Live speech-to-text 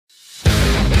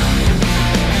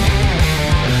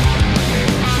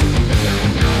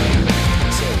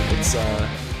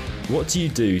What do you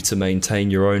do to maintain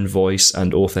your own voice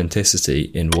and authenticity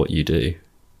in what you do?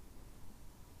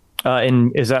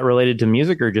 And is that related to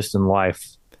music or just in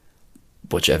life?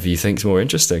 Whichever you think's more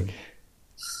interesting.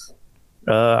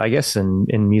 I guess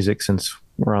in music, since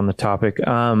we're on the topic.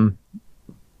 How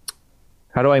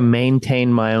do I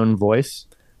maintain my own voice?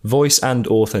 Voice and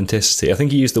authenticity. I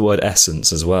think you used the word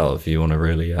essence as well, if you want to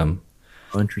really, Oh,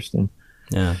 interesting.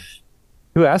 yeah.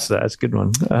 Who asked that? That's a good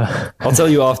one. I'll tell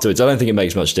you afterwards. I don't think it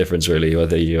makes much difference really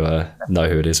whether you know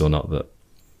who it is or not. But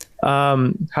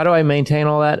how do I maintain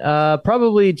all that?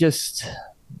 Probably just,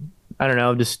 I don't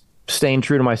know, just staying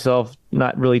true to myself,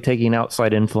 not really taking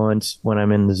outside influence when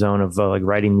I'm in the zone of like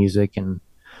writing music and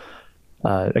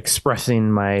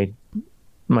expressing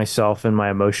myself and my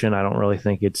emotion. I don't really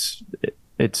think it's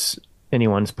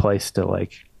anyone's place to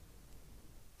like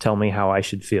tell me how I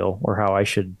should feel or how I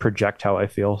should project how I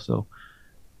feel. So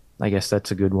I guess that's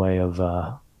a good way of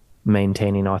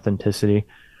maintaining authenticity.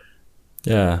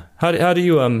 yeah, how do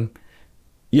you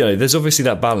there's obviously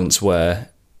that balance where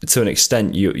to an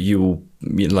extent you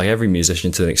like every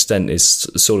musician to an extent is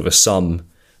sort of a sum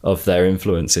of their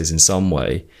influences in some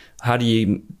way. How do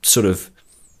you sort of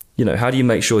how do you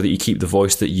make sure that you keep the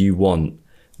voice that you want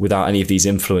without any of these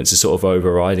influences sort of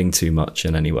overriding too much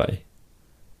in any way?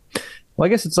 Well, I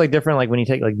guess it's like different, like when you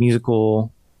take like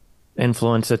musical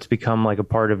influence that's become like a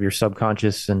part of your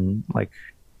subconscious and like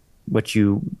what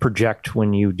you project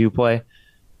when you do play.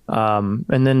 And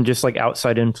then just like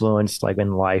outside influence, like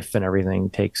in life and everything,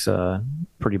 takes a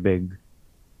pretty big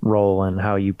role in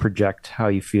how you project, how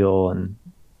you feel, and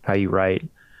how you write.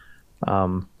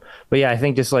 But yeah, I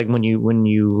think just like when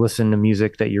you listen to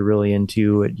music that you're really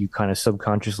into, you kind of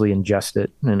subconsciously ingest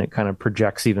it, and it kind of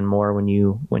projects even more when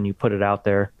you put it out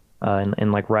there,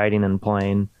 and like writing and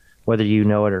playing, whether you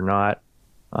know it or not.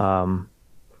 Um,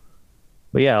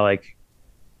 but yeah, like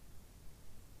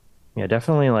yeah,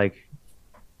 definitely like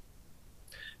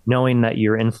knowing that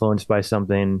you're influenced by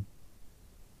something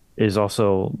is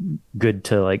also good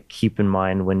to like keep in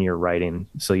mind when you're writing,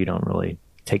 so you don't really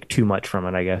take too much from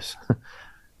it, I guess.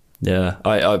 Yeah,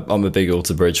 I'm a big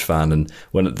Alter Bridge fan, and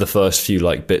when the first few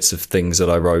like bits of things that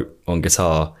I wrote on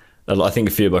guitar, I think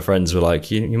a few of my friends were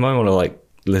like, you might want to like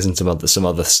listen to some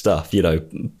other stuff,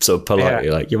 sort of politely,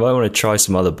 Yeah. like you might want to try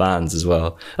some other bands as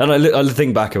well. And I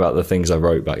think back about the things I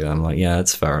wrote back then, I'm like, yeah,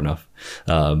 that's fair enough.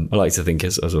 I like to think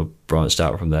it's sort of branched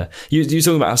out from there. You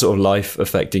talking about how sort of life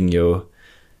affecting your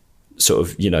sort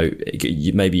of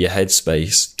maybe your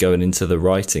headspace going into the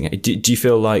writing. Do you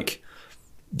feel like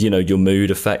your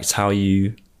mood affects how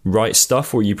you write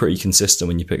stuff, or are you pretty consistent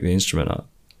when you pick the instrument up?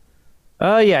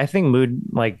 Yeah, I think mood,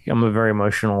 like I'm a very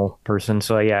emotional person.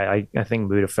 So yeah, I think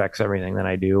mood affects everything that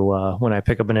I do. When I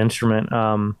pick up an instrument,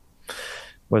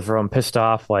 whether I'm pissed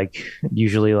off, like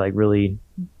usually like really,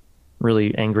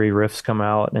 really angry riffs come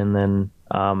out. And then,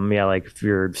 yeah, like if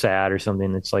you're sad or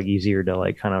something, it's like easier to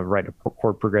like kind of write a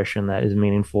chord progression that is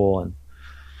meaningful. And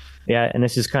yeah, and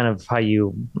this is kind of I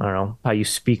don't know, how you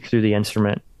speak through the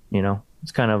instrument,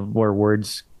 it's kind of where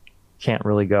words can't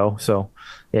really go. So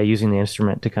yeah, using the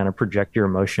instrument to kind of project your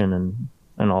emotion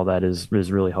and all that is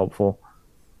really helpful.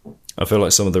 I feel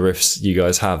like some of the riffs you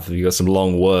guys have, you got some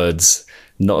long words.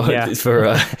 Not Yeah.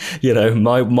 for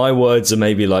my words are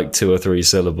maybe like 2 or 3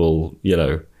 syllable.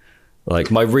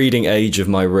 Like my reading age of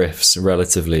my riffs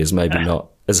relatively is maybe not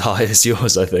as high as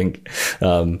yours, I think.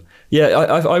 Yeah,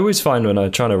 I always find when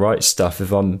I'm trying to write stuff, I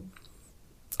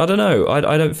don't know,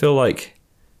 I don't feel like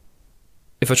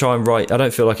if I try and write, I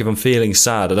don't feel like if I'm feeling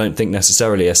sad, I don't think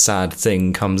necessarily a sad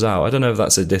thing comes out. I don't know if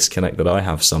that's a disconnect that I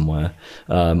have somewhere,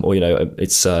 or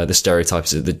it's the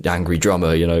stereotypes of the angry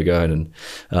drummer, going and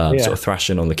Yeah. sort of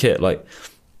thrashing on the kit. Like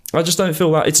I just don't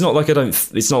feel that. It's not like I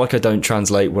don't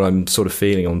translate what I'm sort of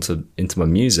feeling into my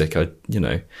music. I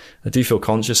do feel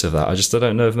conscious of that. I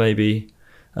don't know if maybe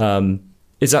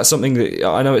is that something that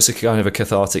I know it's a kind of a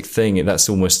cathartic thing. That's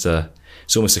almost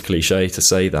it's almost a cliche to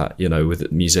say that,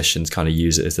 with musicians kind of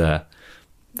use it as their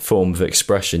form of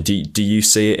expression. Do you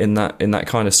see it in that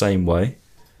kind of same way?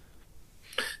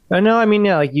 No, I mean,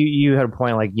 yeah, like you had a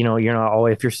point, like, you're not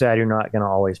always, if you're sad, you're not going to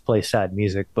always play sad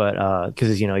music, but,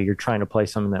 cause you're trying to play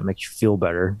something that makes you feel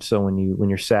better. So when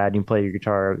you're sad, you play your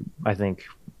guitar, I think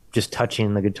just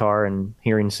touching the guitar and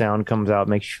hearing sound comes out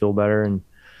makes you feel better.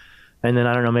 And then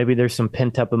I don't know, maybe there's some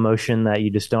pent up emotion that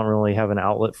you just don't really have an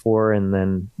outlet for. And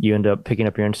then you end up picking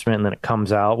up your instrument and then it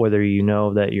comes out, whether you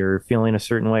know that you're feeling a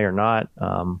certain way or not.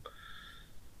 I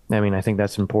mean, I think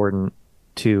that's important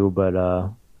too, but,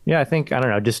 yeah, I think, I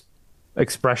don't know, just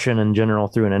expression in general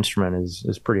through an instrument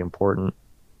is pretty important.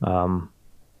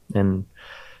 And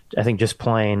I think just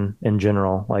playing in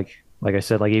general, like I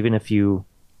said, like even if you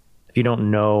if you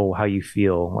don't know how you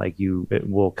feel, like it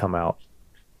will come out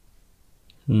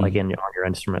like Mm. on your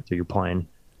instrument that you're playing.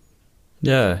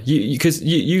 Yeah, because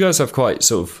you guys have quite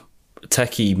sort of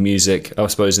techie music, I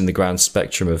suppose, in the grand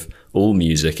spectrum of all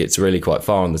music. It's really quite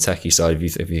far on the techie side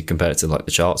if you compare it to like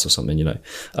the charts or something, you know.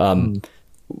 Mm.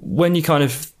 When you kind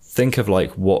of think of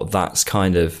like what that's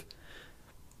kind of,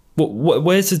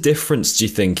 where's the difference, do you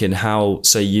think, in how,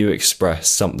 say, you express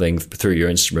something through your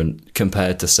instrument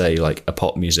compared to, say, like a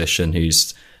pop musician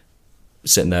who's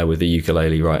sitting there with a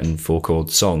ukulele writing 4-chord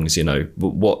songs, you know?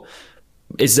 What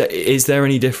is there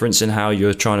any difference in how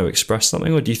you're trying to express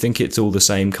something, or do you think it's all the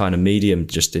same kind of medium,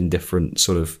 just in different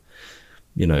sort of,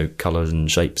 you know, colors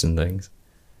and shapes and things?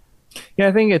 Yeah,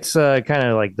 I think it's kind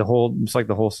of like it's like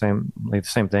the whole same, like the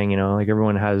same thing, you know, like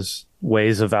everyone has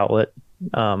ways of outlet,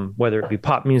 whether it be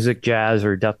pop music, jazz,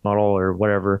 or death metal or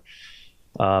whatever.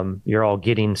 You're all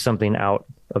getting something out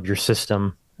of your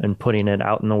system and putting it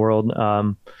out in the world.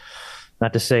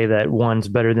 Not to say that one's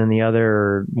better than the other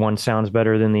or one sounds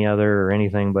better than the other or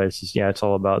anything, but it's just, yeah, it's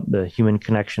all about the human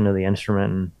connection to the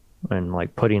instrument and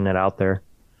like putting it out there.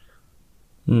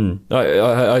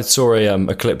 I saw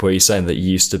a clip where you're saying that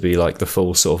you used to be like the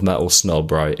full sort of metal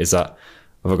snob, right? Have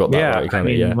I got that Yeah, right? I Kind of,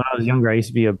 mean, yeah. when I was younger, I used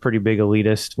to be a pretty big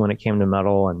elitist when it came to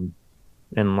metal,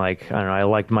 and like I don't know, I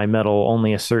liked my metal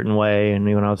only a certain way. And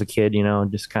when I was a kid, you know,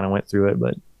 just kind of went through it.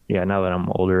 But yeah, now that I'm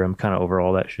older, I'm kind of over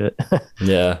all that shit.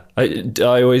 Yeah,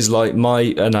 I always like, my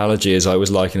analogy is I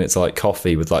was liking it to like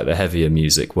coffee with like the heavier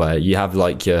music, where you have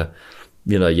like your,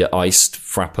 you know, your iced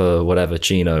frappa, whatever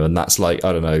chino, and that's like,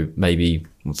 I don't know, maybe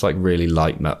it's like really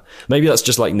light metal. Maybe that's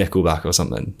just like Nickelback or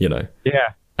something, you know. Yeah,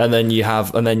 And then you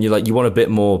like, you want a bit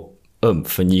more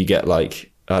oomph, and you get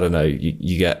like, I don't know,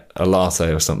 you get a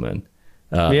latte or something,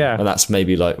 yeah, and that's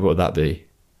maybe like, what would that be?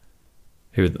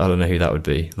 I don't know who that would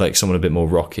be. Like someone a bit more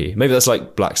rocky. Maybe that's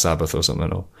like Black Sabbath or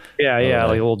something, or yeah, I don't yeah, know.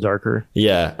 like a little darker.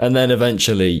 Yeah, and then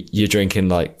eventually you're drinking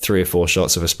like 3 or 4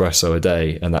 shots of espresso a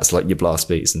day, and that's like your blast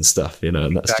beats and stuff, you know.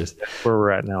 And that's Exactly. just, That's where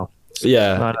we're at now.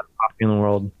 yeah. Not enough coffee in the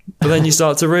world. But then you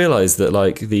start to realize that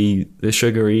like the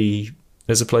sugary,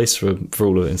 there's a place for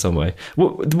all of it in some way.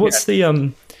 What's Yeah.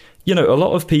 the you know, a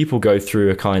lot of people go through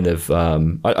a kind of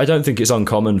I don't think it's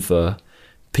uncommon for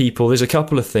people. There's a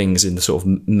couple of things in the sort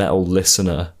of metal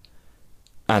listener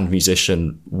and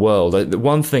musician world. The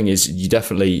one thing is, you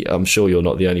definitely, I'm sure you're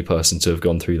not the only person to have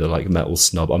gone through the like metal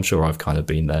snob. I'm sure I've kind of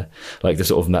been there, like the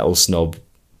sort of metal snob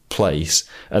place,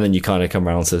 and then you kind of come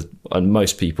around to, and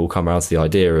most people come around to the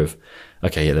idea of,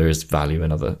 okay, yeah, there is value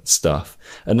in other stuff.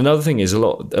 And another thing is, a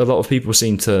lot of people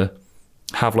seem to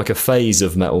have like a phase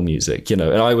of metal music, you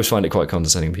know, and I always find it quite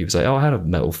condescending when people say, oh, I had a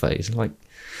metal phase. I'm like,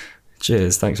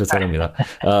 cheers, thanks for telling me that.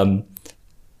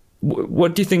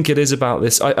 What do you think it is about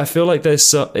this? I feel like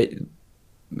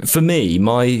for me,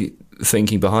 my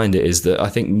thinking behind it is that I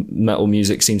think metal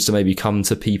music seems to maybe come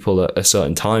to people at a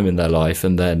certain time in their life,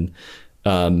 and then,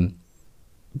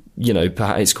 you know,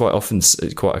 it's quite often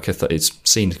it's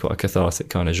seen as quite a cathartic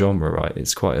kind of genre, right?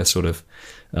 It's quite a sort of,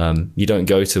 you don't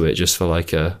go to it just for like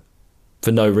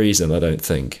for no reason. I don't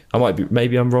think. I might be,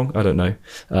 maybe I'm wrong. I don't know.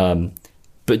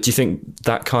 But do you think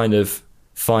that kind of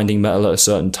finding metal at a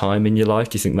certain time in your life,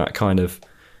 do you think that kind of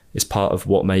is part of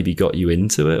what maybe got you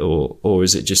into it, or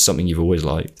is it just something you've always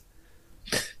liked?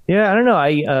 Yeah, I don't know.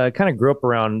 I kind of grew up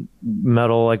around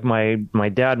metal. Like my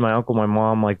dad, my uncle, my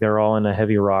mom, like they're all into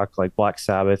heavy rock, like Black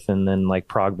Sabbath, and then like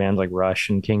prog bands like Rush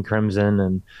and King Crimson.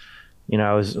 And you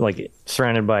know, I was like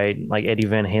surrounded by like Eddie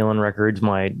Van Halen records.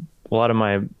 A lot of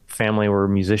my family were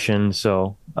musicians,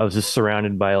 so I was just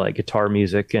surrounded by like guitar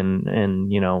music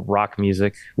and you know, rock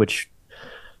music, which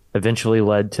eventually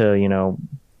led to, you know,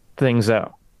 things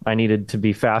that I needed to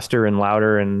be faster and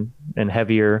louder and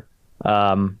heavier.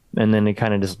 And then it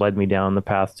kind of just led me down the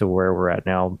path to where we're at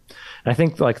now. And I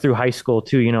think like through high school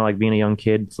too, you know, like being a young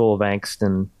kid full of angst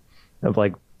and of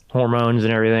like hormones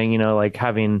and everything, you know, like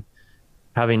having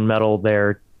metal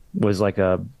there was like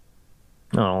I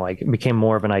don't know, like it became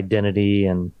more of an identity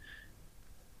and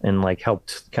like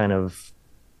helped kind of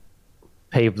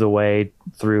pave the way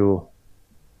through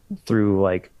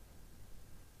like,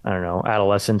 I don't know,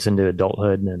 adolescence into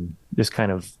adulthood, and just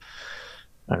kind of,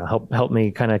 I don't know, help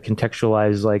me kind of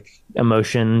contextualize like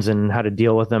emotions and how to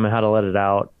deal with them and how to let it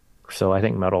out. So I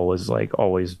think metal was like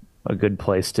always a good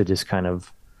place to just kind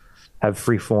of have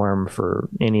free form for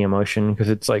any emotion, because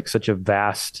it's like such a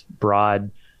vast, broad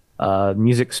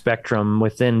music spectrum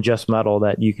within just metal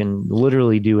that you can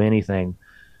literally do anything.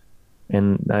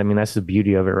 And I mean, that's the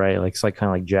beauty of it, right? Like it's like kind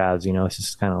of like jazz, you know, it's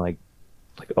just kind of like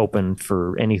open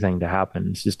for anything to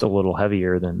happen. It's just a little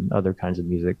heavier than other kinds of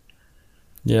music.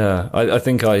 Yeah, I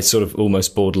think I sort of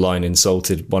almost borderline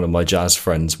insulted one of my jazz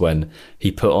friends when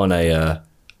he put on a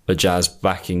jazz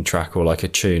backing track or like a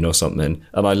tune or something,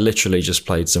 and I literally just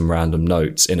played some random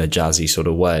notes in a jazzy sort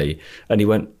of way, and he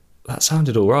went, "That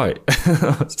sounded all right."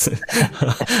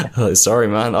 Like, sorry,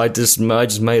 man, I just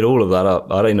made all of that up.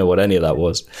 I don't know what any of that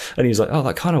was. And he was like, "Oh,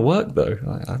 that kind of worked though."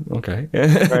 Okay.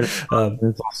 It's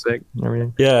all sick and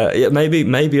everything. Yeah,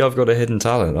 maybe I've got a hidden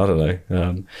talent. I don't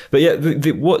know. But yeah,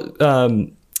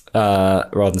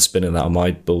 rather than spinning that on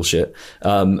my bullshit,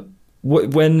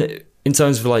 when in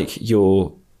terms of like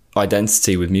your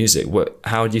identity with music,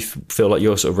 how do you feel like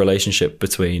your sort of relationship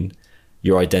between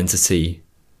your identity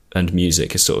and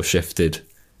music has sort of shifted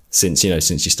since you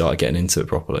started getting into it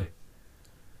properly?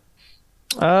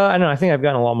 I don't know. I think I've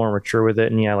gotten a lot more mature with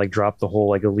it, and yeah, like dropped the whole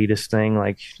like elitist thing.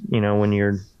 Like, when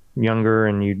you're younger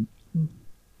and you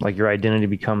like your identity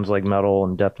becomes like metal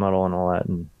and death metal and all that,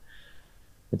 and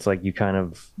it's like you kind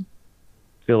of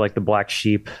feel like the black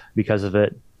sheep because of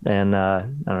it. And I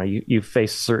don't know, you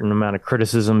face a certain amount of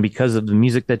criticism because of the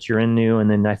music that you're into, and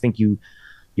then I think you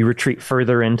retreat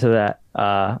further into that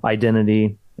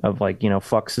identity of like,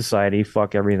 fuck society,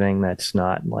 fuck everything that's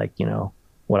not like,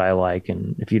 what I like,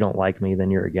 and if you don't like me,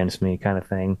 then you're against me, kind of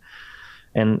thing.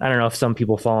 And I don't know if some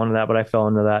people fall into that, but I fell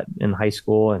into that in high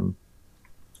school, and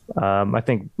I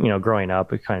think, growing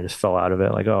up, it kind of just fell out of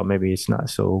it. Like, oh, maybe it's not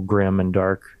so grim and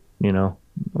dark,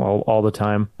 all the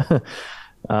time.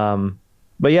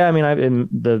 But yeah, I mean,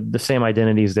 the same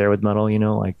identity is there with metal,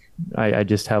 like I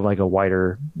just have like a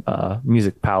wider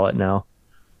music palette now.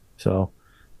 So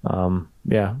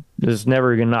yeah, it's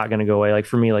never not going to go away. Like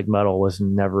for me, like metal was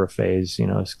never a phase,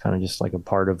 it's kind of just like a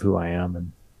part of who I am.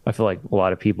 And I feel like a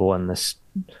lot of people in this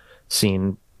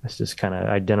scene just kind of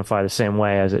identify the same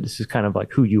way, as it's just kind of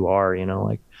like who you are,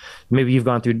 like maybe you've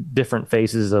gone through different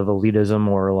phases of elitism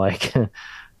or like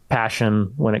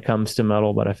passion when it comes to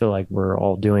metal, but I feel like we're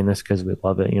all doing this because we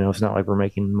love it. It's not like we're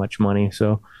making much money.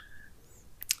 So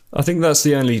I think that's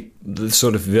the only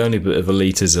bit of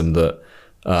elitism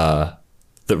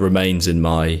that remains in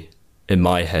my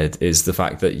head, is the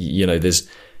fact that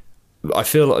I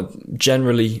feel like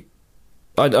generally,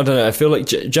 I don't know, I feel like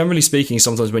generally speaking,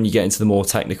 sometimes when you get into the more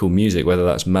technical music, whether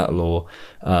that's metal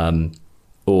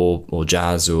or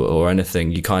jazz or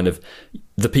anything, you kind of,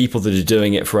 the people that are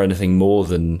doing it for anything more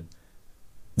than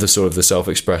the sort of the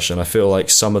self-expression, I feel like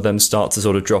some of them start to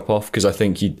sort of drop off, because I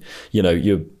think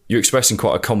you're expressing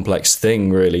quite a complex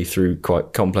thing really through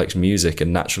quite complex music,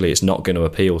 and naturally it's not going to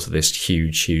appeal to this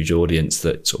huge audience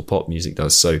that sort of pop music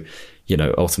does. So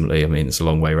ultimately, I mean, it's a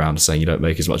long way around to saying you don't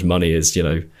make as much money as I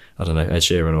don't know, Ed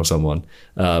Sheeran or someone.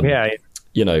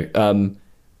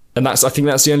 And I think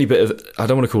that's the only bit of, I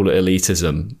don't want to call it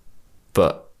elitism,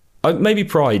 but maybe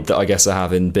pride that I guess I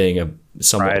have in being a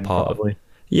somewhat pride, part probably. of.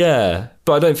 Yeah,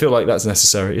 but I don't feel like that's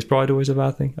necessary. Is pride always a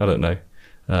bad thing? I don't know.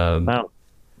 I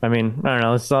mean, I don't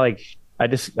know. It's not like I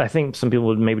think some people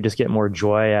would maybe just get more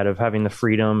joy out of having the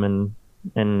freedom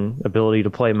and ability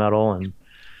to play metal. And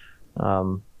I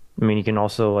mean, you can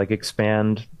also like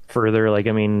expand further. Like,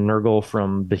 I mean, Nurgle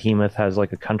from Behemoth has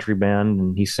like a country band,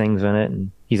 and he sings in it,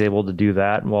 and he's able to do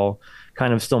that while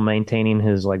kind of still maintaining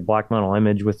his like black metal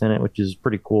image within it, which is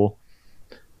pretty cool.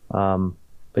 But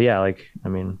yeah, like, I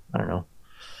mean, I don't know.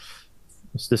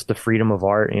 It's just the freedom of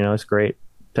art, it's great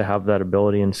to have that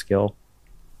ability and skill.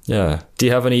 Yeah. Do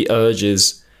you have any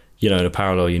urges, in a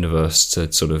parallel universe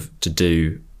to sort of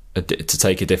to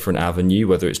take a different avenue,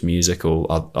 whether it's music or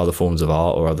other forms of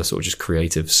art or other sort of just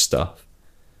creative stuff?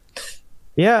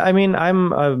 Yeah, I mean,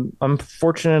 I'm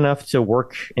fortunate enough to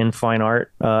work in fine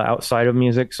art outside of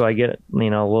music, so I get a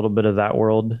little bit of that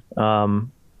world.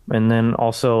 And then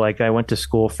also, like, I went to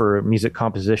school for music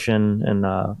composition and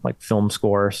like film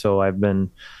score, so I've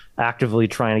been actively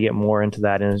trying to get more into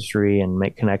that industry and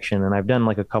make connection. And I've done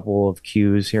like a couple of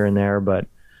cues here and there, but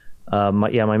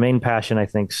my main passion, I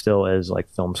think, still is like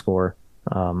film score,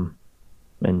 and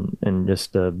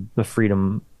just the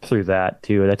freedom through that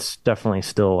too. That's definitely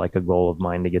still like a goal of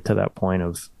mine, to get to that point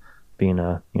of being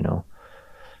a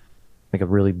like a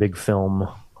really big film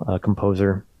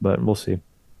composer. But we'll see.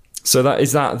 So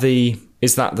is that the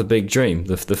big dream,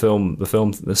 the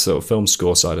sort of film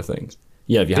score side of things?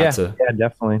 Yeah, Yeah,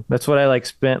 definitely. That's what I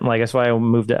that's why I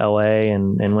moved to LA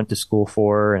and went to school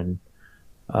for, and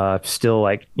still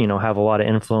like, have a lot of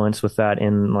influence with that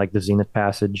in like the Zenith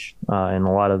passage, and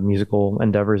a lot of musical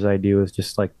endeavors I do is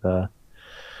just like the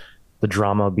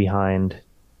drama behind,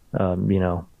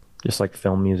 just like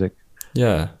film music.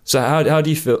 Yeah. So how do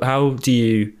you feel?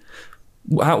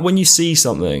 When you see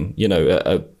something,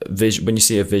 when you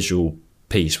see a visual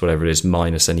piece, whatever it is,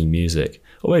 minus any music,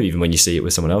 or maybe even when you see it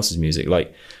with someone else's music,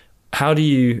 like, how do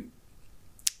you,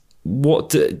 what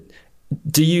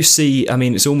do you see? I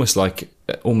mean, it's almost,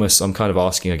 I'm kind of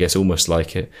asking, I guess, almost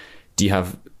like it. Do you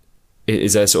have,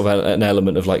 is there sort of an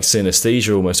element of like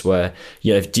synesthesia almost where,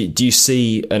 do you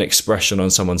see an expression on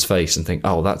someone's face and think,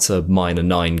 oh, that's a minor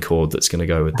 9 chord that's going to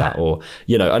go with that? Or,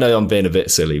 I know I'm being a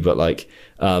bit silly, but like,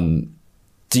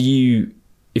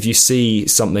 if you see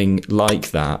something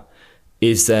like that,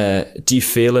 do you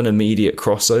feel an immediate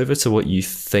crossover to what you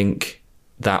think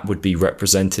that would be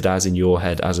represented as in your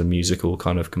head as a musical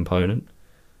kind of component?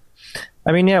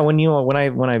 I mean, yeah, when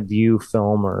I view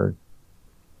film or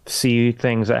see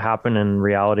things that happen in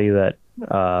reality that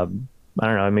I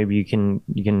don't know, maybe you can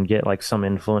get like some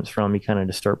influence from, you kind of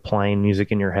just start playing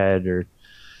music in your head, or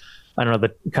I don't know,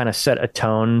 that kind of set a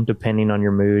tone depending on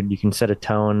your mood. You can set a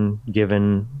tone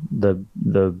given the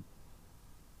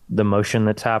motion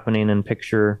that's happening in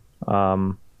picture.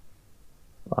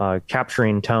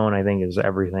 Capturing tone, I think, is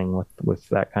everything with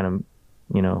that kind of,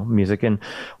 music. And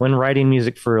when writing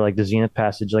music for like the Zenith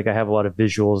passage, like I have a lot of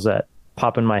visuals that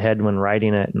pop in my head when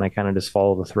writing it, and I kind of just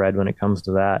follow the thread when it comes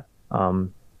to that.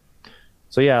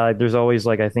 So yeah, like, there's always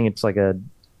like, I think it's like a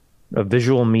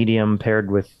visual medium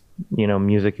paired with,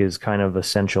 music is kind of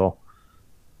essential.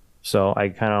 So I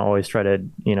kind of always try to,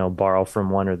 borrow from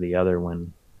one or the other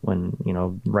when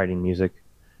writing music.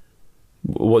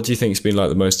 What do you think has been like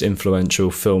the most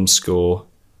influential film score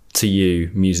to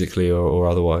you, musically or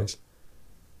otherwise?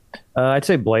 I'd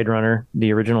say Blade Runner,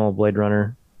 the original Blade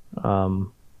Runner.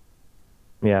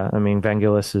 Yeah, I mean,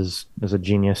 Vangelis is a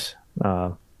genius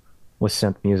with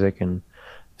synth music, and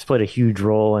it's played a huge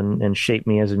role and shaped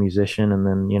me as a musician. And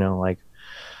then, like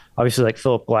obviously like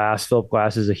Philip Glass. Philip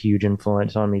Glass is a huge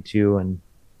influence on me too, and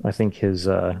I think his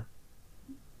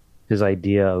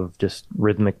idea of just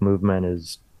rhythmic movement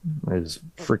is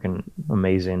freaking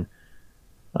amazing.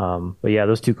 But yeah,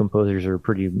 those two composers are a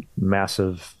pretty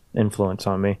massive influence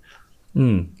on me.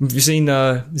 Have you seen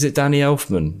is it Danny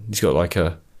Elfman? He's got like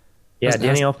a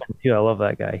Danny Elfman too. I love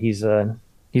that guy. He's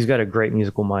got a great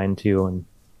musical mind too, and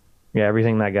yeah,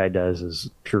 everything that guy does is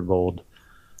pure gold.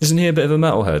 Isn't he a bit of a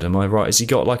metalhead? Am I right? Has he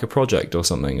got like a project or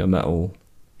something? A metal?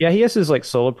 Yeah, he has his like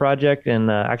solo project,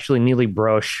 and actually Neely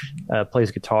Broche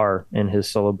plays guitar in his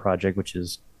solo project, which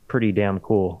is pretty damn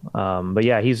cool. But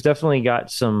yeah, he's definitely got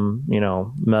some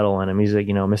metal in him. He's like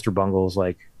Mr. Bungle's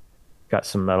like got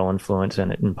some metal influence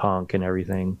in it, and punk and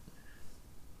everything.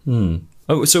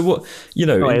 Oh, so what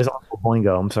it's Uncle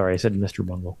Boingo. I'm sorry, I said Mr.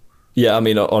 Bungle. Yeah, I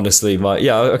mean, honestly,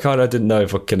 I kind of didn't know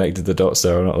if I connected the dots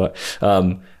there or not.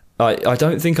 Like, I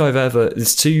don't think I've ever.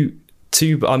 It's too.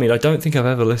 I mean, I don't think I've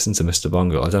ever listened to Mr.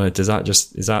 Bungle. I don't know. Is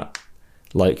that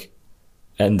like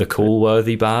end the call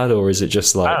worthy bad, or is it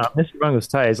just like? I don't know, Mr. Bungle's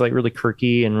tight. It's like really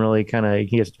quirky and really kind of,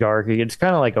 he gets dark. It's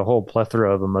kind of like a whole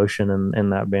plethora of emotion in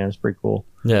that band. It's pretty cool.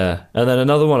 Yeah, and then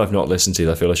another one I've not listened to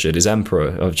that I feel I should is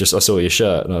Emperor. I saw your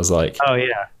shirt and I was like, oh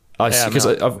yeah.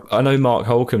 I know Mark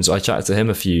Holcomb, so I chatted to him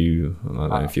a few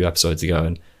episodes ago,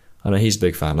 and I know he's a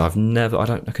big fan. I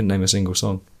couldn't name a single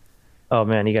song. Oh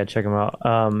man, you gotta check them out.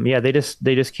 Yeah, they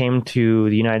just came to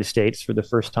the United States for the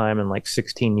first time in like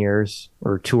 16 years,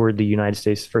 or toured the United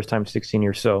States the first time in 16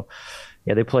 years. So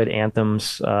yeah, they played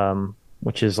Anthems,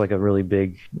 which is like a really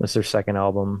big. That's their second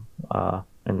album,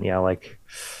 and yeah, like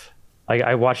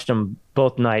I watched them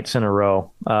both nights in a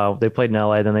row. They played in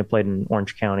LA, then they played in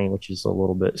Orange County, which is a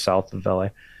little bit south of LA,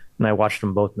 and I watched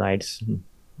them both nights.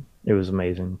 It was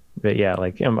amazing. But yeah,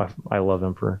 like I love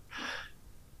Emperor.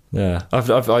 Yeah,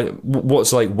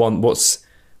 what's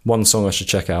one song I should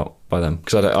check out by them?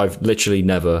 Because I've literally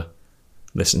never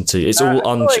listened to. It's all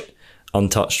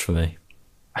untouched for me.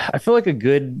 I feel like a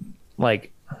good I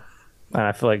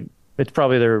feel like it's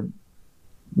probably their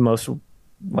most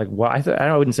I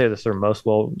wouldn't say that's their most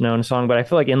well known song, but I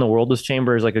feel like In the Worldless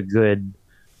Chamber is like a good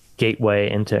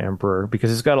gateway into Emperor,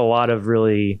 because it's got a lot of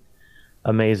really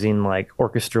amazing like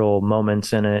orchestral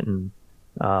moments in it, and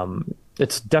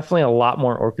it's definitely a lot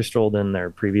more orchestral than their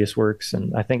previous works.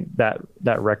 And I think that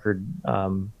record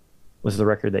was the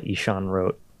record that Ishan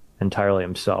wrote entirely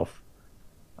himself.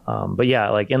 But yeah,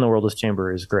 like In the Worldless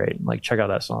Chamber is great. Like check out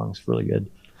that song; it's really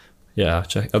good. Yeah, I'll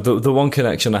check. The one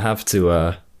connection I have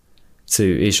to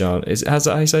Ishan is, how's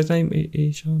that how you say his name?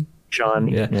 Ishan. Sean,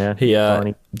 yeah. He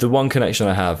the one connection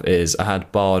I have is I had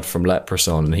Bard from Leprous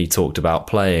on, and he talked about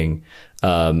playing,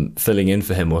 filling in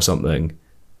for him or something.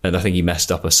 And I think he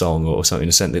messed up a song or something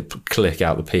and sent the click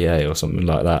out the PA or something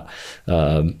like that.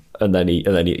 And then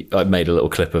I made a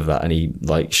little clip of that and he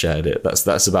like shared it.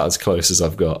 That's about as close as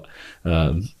I've got.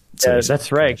 Yeah,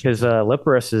 that's right. Because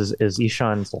Leprous is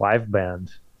Ishan's live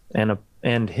band,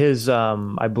 and his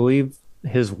I believe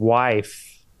his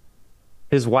wife's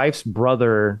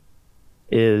brother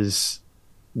is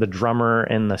the drummer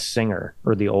and the singer,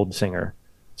 or the old singer.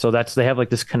 So they have like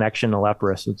this connection to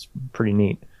Leprous. It's pretty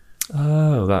neat.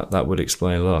 Oh, that would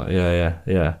explain a lot.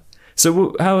 Yeah.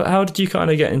 So how did you kind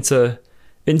of get into,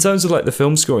 in terms of like the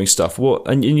film scoring stuff?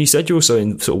 And you said you're also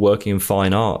in sort of working in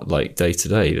fine art like day to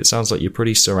day. It sounds like you're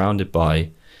pretty surrounded by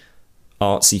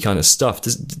artsy kind of stuff.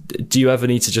 Do you ever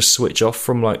need to just switch off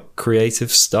from like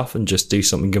creative stuff and just do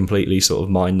something completely sort of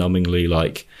mind-numbingly,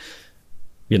 like,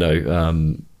 you know,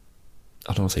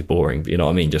 I don't want to say boring, but you know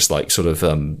what I mean, just like sort of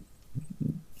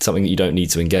something that you don't need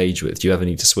to engage with? Do you ever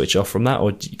need to switch off from that,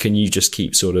 or can you just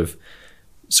keep sort of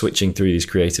switching through these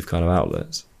creative kind of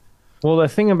outlets? Well, the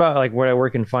thing about like where I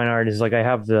work in fine art is like I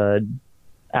have the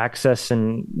access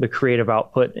and the creative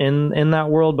output in that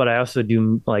world, but I also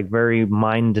do like very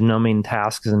mind-numbing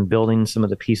tasks and building some of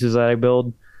the pieces that I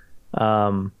build.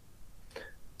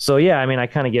 So yeah, I mean, I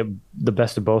kind of get the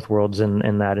best of both worlds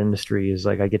in that industry. Is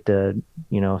like I get to,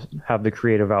 you know, have the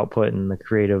creative output and the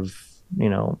creative, you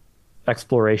know,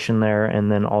 exploration there,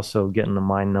 and then also getting the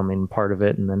mind-numbing part of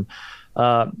it. And then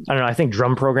I don't know, I think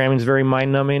drum programming is very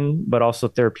mind-numbing, but also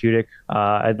therapeutic.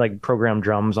 I'd like program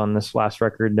drums on this last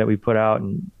record that we put out,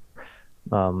 and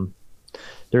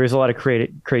there is a lot of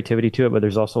creativity to it, but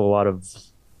there's also a lot of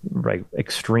like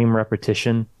extreme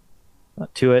repetition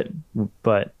to it.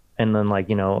 And then like,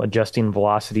 you know, adjusting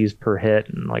velocities per hit,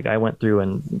 and like I went through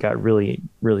and got really,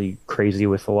 really crazy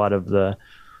with a lot of the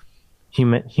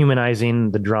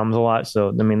humanizing the drums a lot. So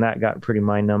I mean, that got pretty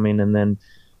mind-numbing. And then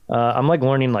I'm like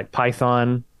learning like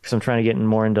Python, because I'm trying to get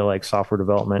more into like software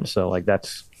development. So like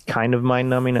that's kind of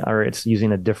mind-numbing, or it's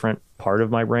using a different part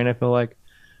of my brain, I feel like.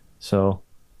 So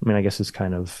I mean, I guess it's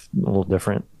kind of a little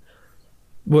different.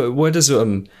 Where does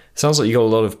sounds like you got a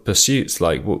lot of pursuits.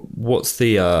 Like what's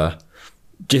the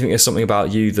do you think there's something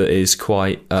about you that is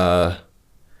quite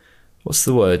what's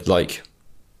the word, like,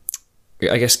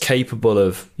 I guess capable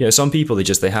of, you know, some people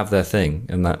they have their thing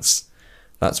and that's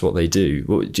what they do.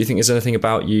 Do you think there's anything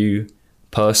about you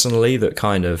personally that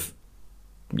kind of,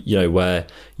 you know, where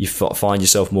you find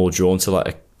yourself more drawn to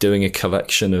like doing a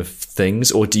collection of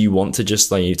things, or do you want to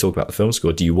just, like you talk about the film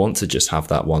score, do you want to just have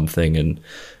that one thing and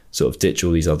sort of ditch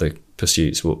all these other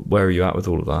pursuits? Where are you at with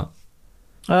all of that?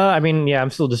 I mean, yeah, I'm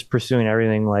still just pursuing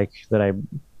everything like that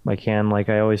I can. Like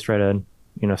I always try to,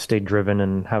 you know, stay driven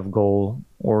and have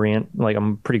like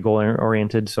I'm pretty goal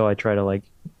oriented. So I try to like,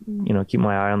 you know, keep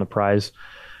my eye on the prize.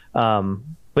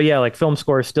 But yeah, like film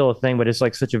score is still a thing, but it's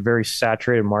like such a very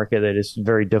saturated market that it's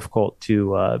very difficult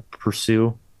to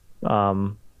pursue.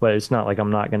 But it's not like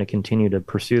I'm not going to continue to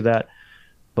pursue that.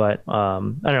 But I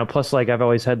don't know. Plus, like I've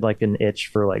always had like an itch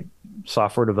for like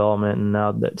software development, and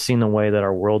now that seeing the way that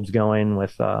our world's going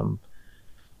with,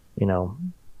 you know,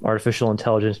 artificial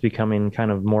intelligence becoming kind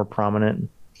of more prominent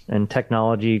and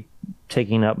technology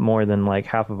taking up more than like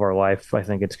half of our life, I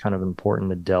think it's kind of important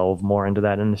to delve more into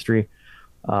that industry.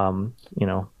 You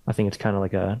know, I think it's kind of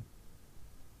like a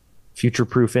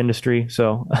future-proof industry.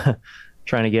 So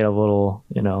trying to get a little,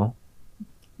 you know,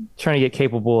 trying to get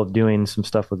capable of doing some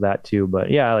stuff with that too.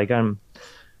 But yeah, like I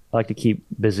like to keep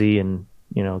busy and,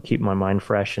 you know, keep my mind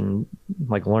fresh and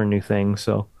like learn new things.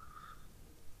 So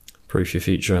proof your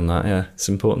future in that. Yeah, it's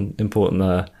important.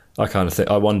 I kind of think,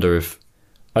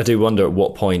 I do wonder at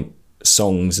what point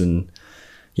songs, and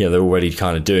yeah, they're already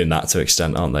kind of doing that to an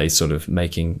extent, aren't they? Sort of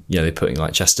making, you know, they're putting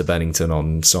like Chester Bennington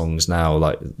on songs now,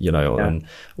 like, you know, yeah, and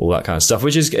all that kind of stuff,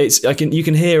 which is, you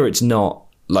can hear it's not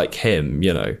like him,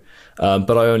 you know,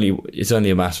 but it's only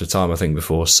a matter of time, I think,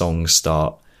 before songs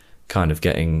start kind of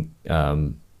getting,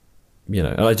 you know,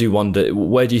 and I do wonder,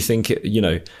 where do you think it, you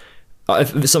know,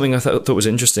 something I thought was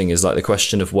interesting is like the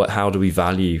question of how do we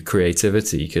value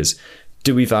creativity? Because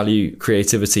do we value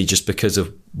creativity just because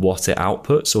of what it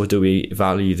outputs, or do we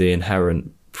value the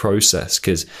inherent process?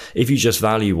 Because if you just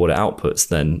value what it outputs,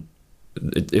 then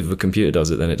if a computer does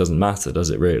it, then it doesn't matter, does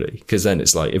it really? Because then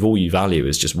it's like, if all you value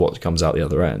is just what comes out the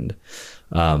other end.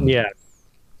 Yeah.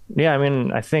 I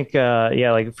mean, I think,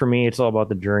 yeah, like for me, it's all about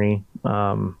the journey.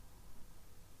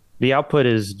 The output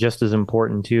is just as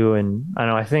important too. And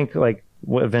I think like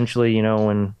eventually, you know,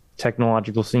 when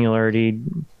technological singularity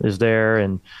is there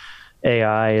and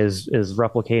AI is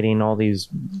replicating all these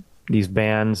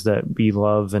bands that we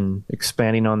love and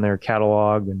expanding on their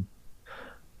catalog, and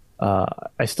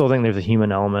I still think there's a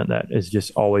human element that is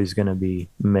just always going to be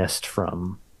missed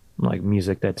from like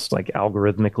music that's like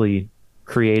algorithmically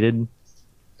created,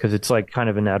 because it's like kind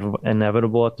of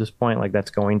inevitable at this point, like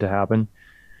that's going to happen.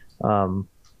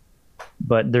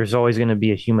 But there's always going to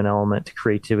be a human element to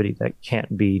creativity that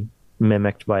can't be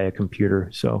mimicked by a computer.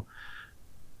 So,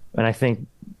 and I think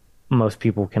most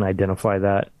people can identify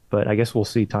that, but I guess we'll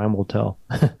see. Time will tell.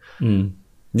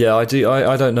 Yeah, I do.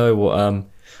 I don't know what.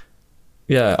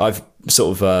 Yeah, I've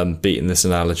sort of beaten this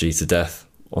analogy to death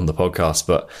on the podcast,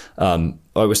 but I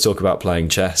always talk about playing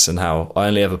chess and how I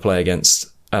only ever play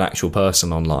against an actual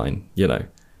person online, you know,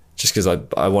 just because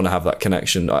I want to have that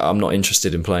connection. I'm not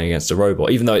interested in playing against a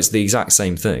robot, even though it's the exact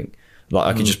same thing. Like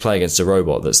I could just play against a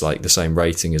robot that's like the same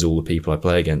rating as all the people I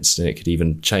play against, and it could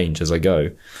even change as I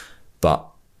go. But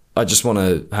I just want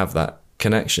to have that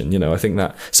connection, you know. I think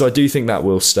that, so I do think that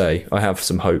will stay. I have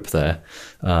some hope there.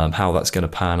 How that's going to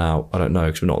pan out, I don't know,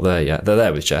 because we're not there yet. They're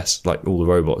there with chess. Like all the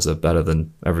robots are better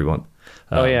than everyone.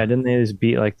 Oh yeah, didn't they just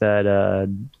beat like that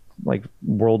like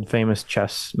world famous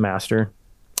chess master?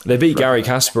 They beat Gary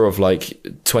Kasparov like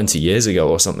 20 years ago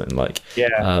or something. Like,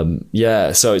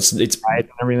 yeah. So it's and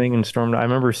everything and stormed. I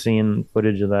remember seeing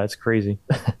footage of that. It's crazy.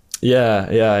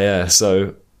 yeah.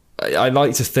 So I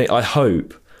like to think, I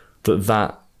hope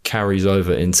that carries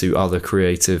over into other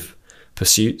creative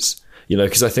pursuits, you know,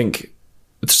 because I think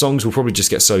the songs will probably just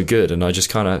get so good, and I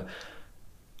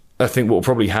think what will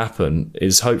probably happen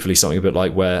is hopefully something a bit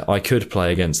like where I could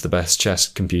play against the best chess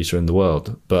computer in the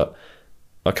world, but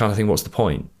I kind of think, what's the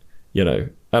point, you know?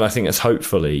 And I think that's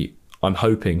I'm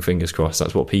hoping, fingers crossed,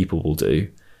 that's what people will do.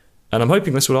 And I'm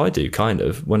hoping that's what I do, kind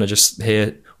of, when I just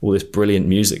hear all this brilliant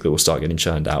music that will start getting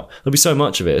churned out. There'll be so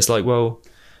much of it. It's like, well,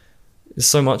 there's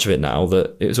so much of it now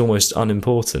that it's almost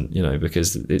unimportant, you know,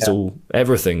 because it's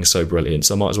everything's so brilliant.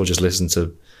 So I might as well just listen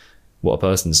to what a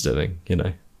person's doing, you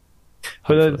know.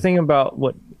 But the thing about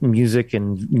what music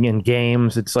and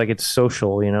games, it's like it's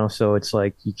social, you know, so it's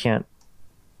like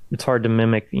it's hard to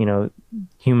mimic, you know,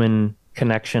 human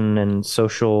connection and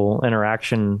social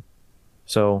interaction.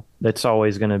 So it's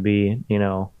always going to be, you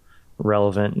know,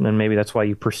 relevant. And maybe that's why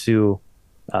you pursue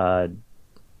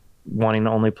wanting to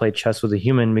only play chess with a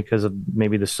human, because of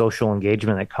maybe the social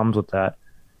engagement that comes with that,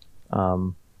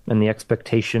 and the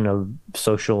expectation of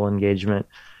social engagement.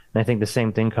 And I think the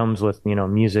same thing comes with, you know,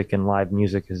 music and live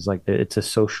music is like it's a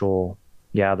social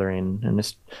gathering, and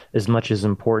it's as much as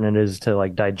important it is to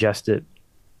like digest it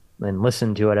and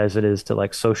listen to it as it is to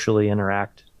like socially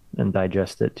interact and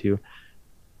digest it too.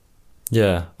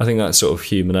 Yeah, I think that sort of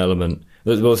human element,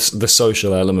 the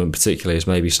social element particularly, is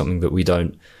maybe something that we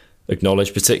don't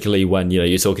acknowledge, particularly when, you know,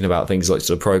 you're talking about things like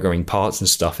sort of programming parts and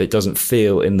stuff. It doesn't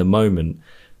feel in the moment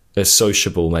as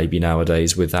sociable maybe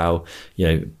nowadays, with how, you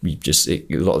know,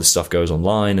 a lot of the stuff goes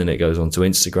online and it goes onto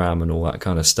Instagram and all that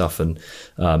kind of stuff, and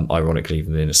ironically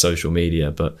even in a social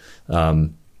media. But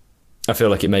I feel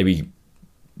like it may be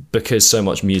because so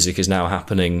much music is now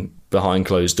happening behind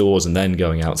closed doors and then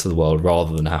going out to the world,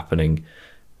 rather than happening,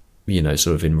 you know,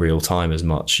 sort of in real time as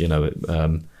much, you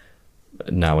know,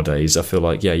 nowadays. I feel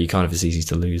like, you kind of, it's easy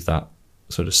to lose that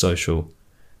sort of social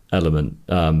element.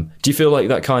 Do you feel like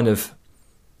that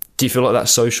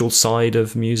social side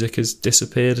of music has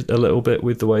disappeared a little bit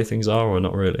with the way things are, or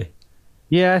not really?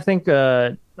 Yeah, I think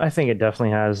it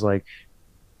definitely has, like,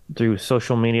 through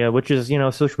social media, which is, you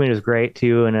know, social media is great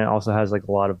too, and it also has like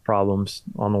a lot of problems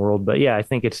on the world. But yeah, I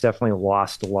think it's definitely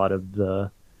lost a lot of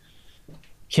the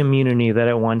community that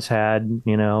it once had,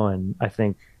 you know. And I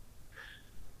think,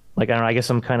 like, I don't know, I guess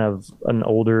I'm kind of an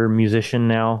older musician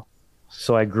now.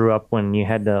 So I grew up when you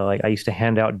had to, like, I used to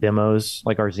hand out demos,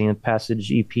 like our Zenith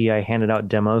Passage EP. I handed out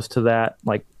demos to that,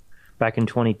 like, back in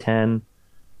 2010.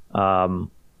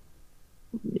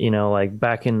 You know, like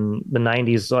back in the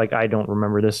 90s, like, I don't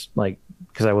remember this, like,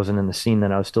 because I wasn't in the scene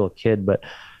then, I was still a kid, but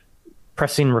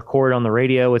pressing record on the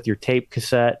radio with your tape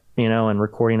cassette, you know, and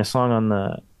recording a song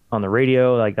on the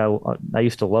radio, like, I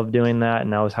used to love doing that,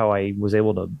 and that was how I was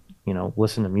able to, you know,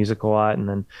 listen to music a lot.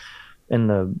 And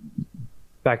then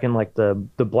back in like the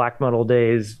black metal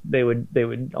days, they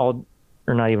would all,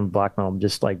 or not even black metal,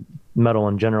 just like metal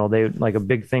in general, they, like, a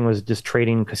big thing was just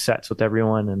trading cassettes with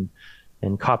everyone,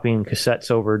 and copying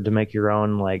cassettes over to make your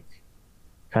own, like,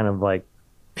 kind of like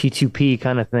P2P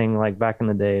kind of thing. Like back in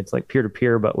the day, it's like peer to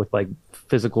peer, but with like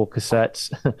physical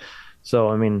cassettes. So,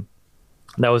 I mean,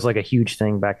 that was like a huge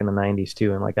thing back in the 90s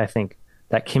too. And like, I think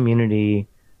that community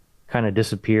kind of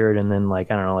disappeared. And then,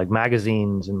 like, I don't know, like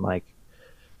magazines, and like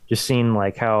just seeing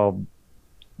like how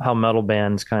metal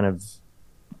bands kind of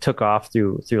took off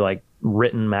through like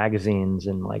written magazines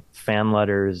and like fan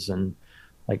letters and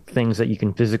like things that you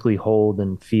can physically hold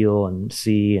and feel and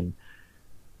see. And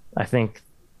I think,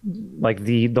 like,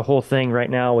 the whole thing right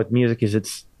now with music is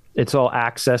it's all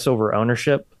access over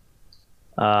ownership.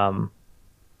 And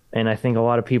I think a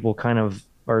lot of people kind of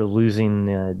are losing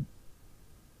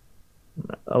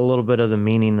a little bit of the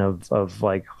meaning of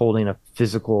like holding a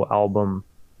physical album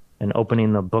and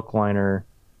opening the book liner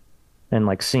and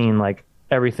like seeing like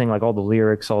everything, like all the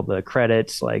lyrics, all the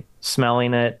credits, like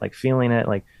smelling it, like feeling it.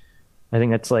 Like, I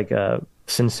think that's like a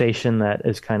sensation that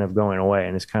is kind of going away,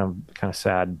 and it's kind of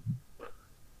sad.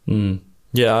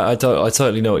 Yeah, I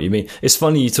totally know what you mean. It's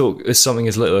funny you talk as something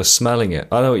as little as smelling it.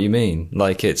 I know what you mean.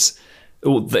 Like it's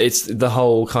the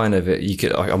whole kind of it. You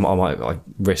could I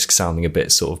risk sounding a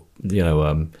bit sort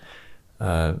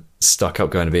of stuck up,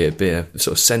 going to be a bit a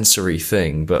sort of sensory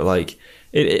thing, but like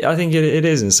I think it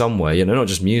is in some way. Not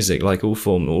just music, like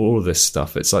all of this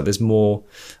stuff. It's like there's more.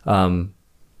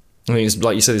 I mean, it's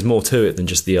like you said, there's more to it than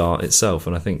just the art itself,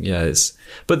 and I think it's.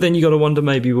 But then you got to wonder,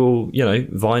 maybe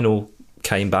vinyl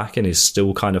came back and is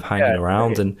still kind of hanging around.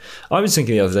 Right. And I was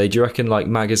thinking the other day, do you reckon like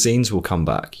magazines will come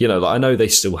back? Like I know they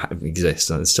still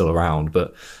exist and it's still around,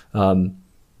 but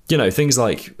things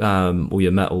like all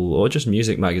your metal or just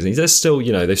music magazines, there's still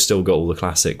they've still got all the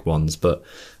classic ones, but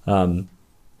I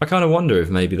kind of wonder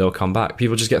if maybe they'll come back.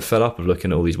 People just get fed up of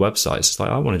looking at all these websites. It's like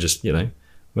I want to just maybe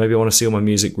I want to see all my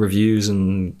music reviews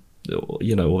and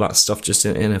all that stuff just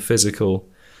in a physical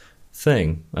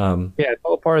thing. It's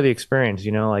all part of the experience,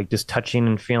 like just touching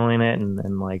and feeling it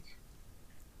and like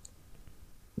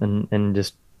and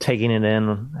just taking it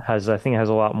in I think it has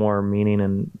a lot more meaning,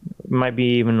 and might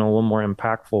be even a little more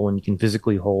impactful when you can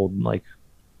physically hold like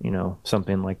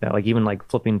something like that. Like even like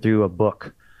flipping through a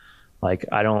book. Like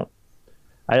I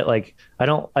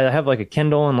have like a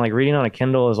Kindle, and like reading on a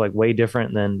Kindle is like way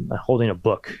different than holding a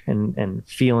book and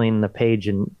feeling the page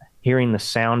and hearing the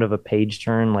sound of a page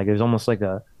turn. Like there's almost like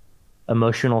a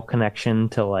emotional connection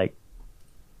to like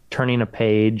turning a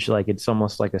page. Like it's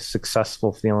almost like a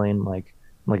successful feeling, like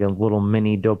a little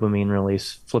mini dopamine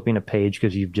release, flipping a page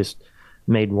because you've just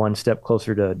made one step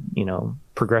closer to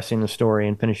progressing the story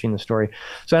and finishing the story.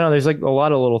 So I know there's like a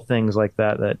lot of little things like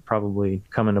that probably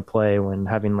come into play when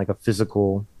having like a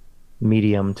physical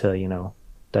medium to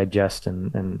digest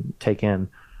and take in.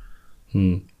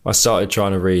 I started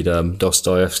trying to read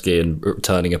Dostoevsky, and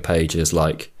turning a page is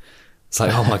like, it's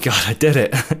like, oh my God, I did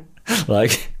it.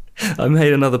 Like I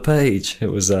made another page.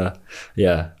 It was I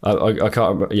can't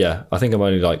remember. Yeah, I think I'm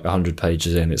only like 100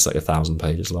 pages in. It's like 1,000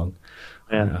 pages long.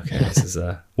 Yeah. Okay, this is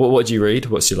what do you read?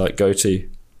 What's your like go-to?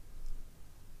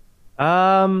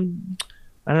 I don't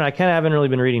know. I kind of haven't really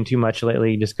been reading too much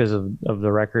lately just because of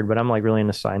the record, but I'm like really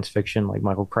into science fiction, like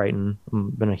Michael Crichton.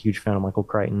 I've been a huge fan of Michael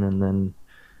Crichton, and then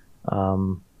I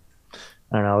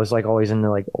don't know. I was like always into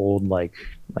like old like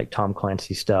Tom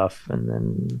Clancy stuff, and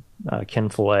then Ken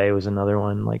Follett was another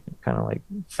one, like kind of like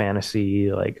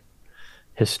fantasy, like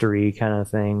history kind of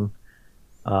thing.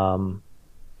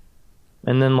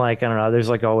 And then like I don't know. There's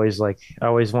like always like I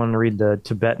always wanted to read the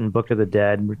Tibetan Book of the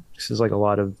Dead. This is like a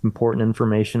lot of important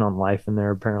information on life in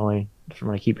there, apparently, from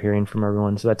what I keep hearing from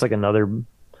everyone. So that's like another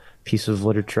piece of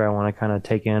literature I want to kind of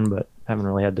take in, but haven't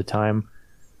really had the time.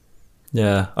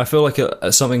 Yeah, I feel like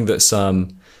something that's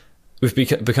we've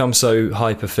become so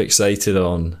hyper fixated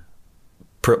on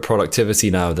productivity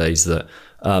nowadays that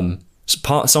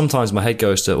sometimes my head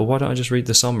goes to, well, why don't I just read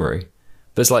the summary?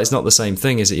 But it's like it's not the same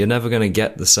thing, is it? You're never going to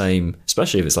get the same,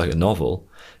 especially if it's like a novel.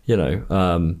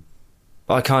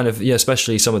 I kind of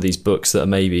especially some of these books that are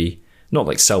maybe not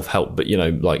like self-help, but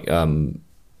like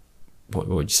what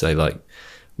would you say, like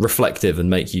reflective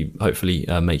and hopefully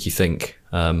make you think.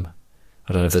 I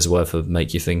don't know if there's a word for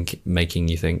making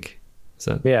you think. Is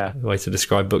that a way to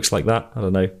describe books like that? I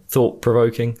don't know. Thought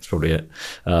provoking. That's probably it.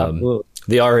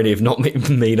 The irony of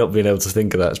me not being able to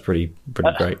think of that is pretty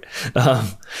great.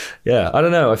 I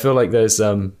don't know. I feel like there's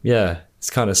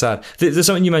it's kind of sad. There's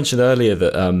something you mentioned earlier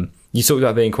that you talked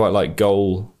about being quite like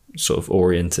goal sort of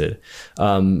oriented.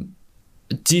 How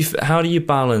do you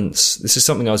balance? This is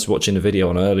something I was watching a video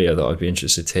on earlier that I'd be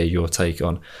interested to hear your take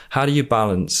on. How do you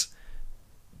balance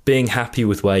being happy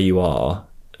with where you are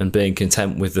and being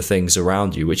content with the things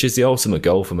around you, which is the ultimate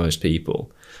goal for most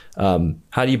people?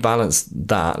 How do you balance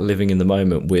that, living in the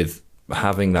moment, with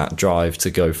having that drive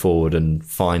to go forward and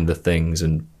find the things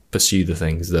and pursue the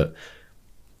things that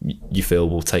you feel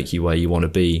will take you where you want to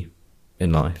be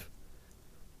in life?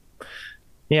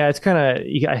 Yeah, it's kind of,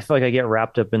 I feel like I get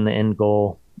wrapped up in the end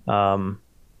goal,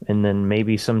 and then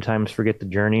maybe sometimes forget the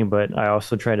journey, but I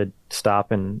also try to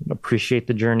stop and appreciate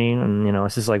the journey. And,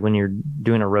 it's just like when you're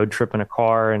doing a road trip in a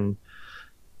car, and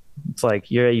it's like,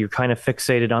 you're kind of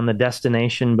fixated on the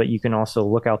destination, but you can also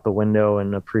look out the window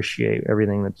and appreciate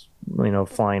everything that's,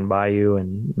 flying by you,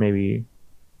 and maybe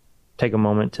take a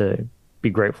moment to be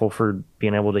grateful for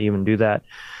being able to even do that.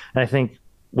 And I think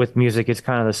with music, it's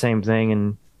kind of the same thing.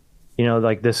 And,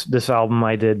 like this album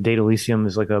I did, Date Elysium,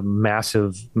 is like a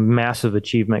massive, massive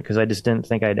achievement, because I just didn't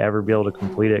think I'd ever be able to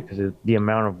complete it, because the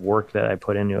amount of work that I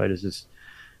put into it is just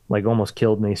like almost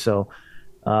killed me. So,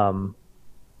 I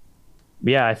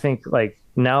think like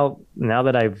now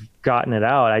that I've gotten it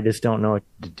out, I just don't know what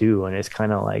to do. And it's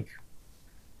kind of like,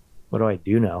 what do I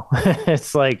do now?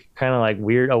 It's like kind of like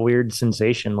a weird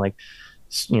sensation, like,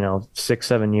 6,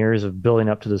 7 years of building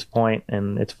up to this point,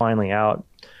 and it's finally out.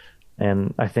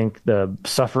 And I think the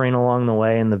suffering along the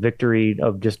way and the victory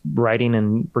of just writing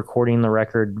and recording the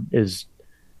record is,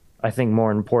 I think,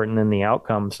 more important than the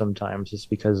outcome sometimes, just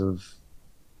because of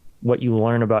what you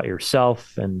learn about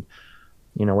yourself and,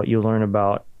 what you learn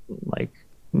about, like,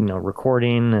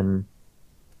 recording and,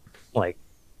 like,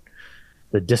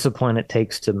 the discipline it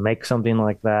takes to make something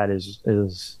like that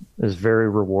is very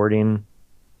rewarding.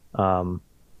 But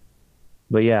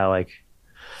yeah, like,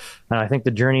 and I think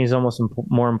the journey is almost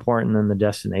more important than the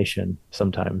destination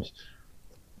sometimes.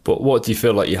 But what do you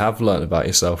feel like you have learned about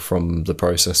yourself from the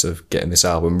process of getting this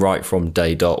album, right from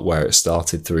day dot where it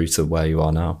started through to where you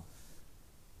are now?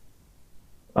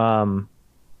 I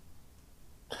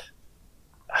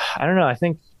don't know. I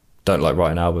think Don't like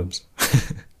writing albums.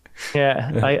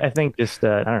 yeah, I think just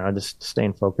I don't know, just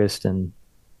staying focused and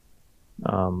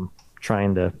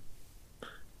trying to,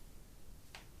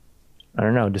 I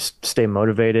don't know, just stay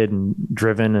motivated and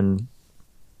driven,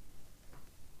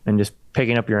 and just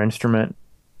picking up your instrument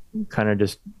kind of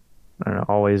just, I don't know,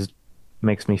 always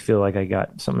makes me feel like I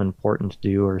got something important to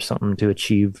do or something to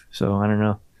achieve. So I don't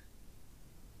know.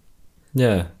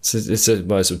 Yeah, it's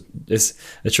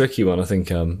a tricky one. I think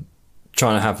trying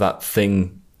to have that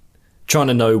thing, trying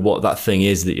to know what that thing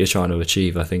is that you're trying to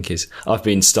achieve, I think I've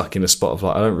been stuck in a spot of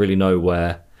like, I don't really know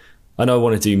where. I know I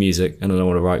want to do music and I know I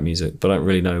want to write music, but I don't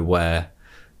really know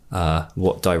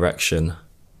what direction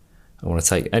I want to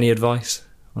take. Any advice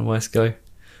on where to go?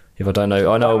 If I don't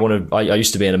know, I know I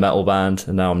used to be in a metal band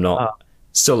and now I'm not.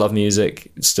 Still love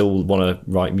music, still want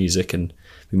to write music and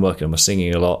been working on my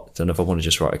singing a lot. Don't know if I want to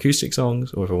just write acoustic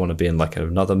songs or if I want to be in like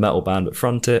another metal band but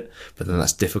front it. But then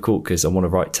that's difficult because I want to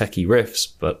write techie riffs,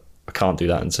 but I can't do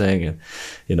that and sing.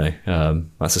 And,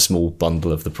 that's a small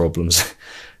bundle of the problems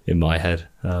in my head.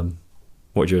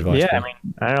 What's your advice? Yeah, I mean,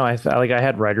 I don't know. I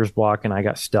had writer's block and I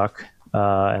got stuck,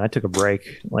 and I took a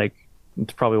break. Like,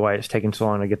 it's probably why it's taken so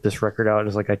long to get this record out.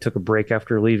 Is like I took a break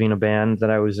after leaving a band that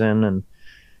I was in, and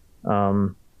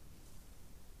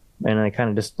I kind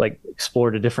of just like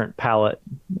explored a different palette,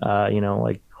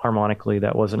 like harmonically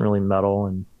that wasn't really metal,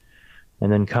 and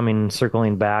then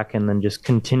circling back, and then just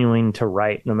continuing to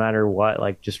write no matter what,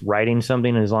 like just writing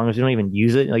something as long as you don't even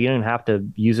use it. Like, you don't even have to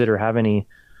use it or have any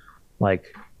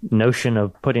like notion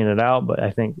of putting it out, but I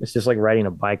think it's just like riding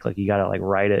a bike. Like, you got to like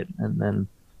ride it,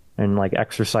 and like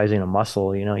exercising a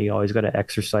muscle, you always got to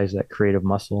exercise that creative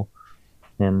muscle.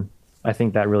 And I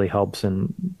think that really helps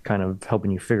in kind of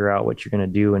helping you figure out what you're going to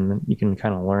do, and you can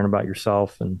kind of learn about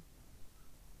yourself and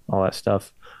all that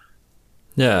stuff.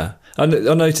 Yeah, I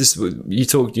noticed you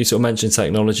sort of mentioned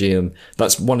technology, and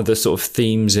that's one of the sort of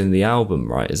themes in the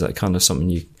album, right? Is that kind of something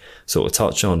you sort of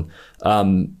touch on?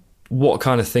 What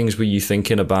kind of things were you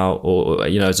thinking about, or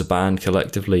as a band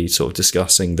collectively sort of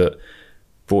discussing that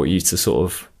brought you to sort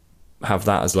of have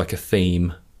that as like a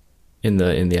theme in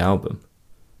the album?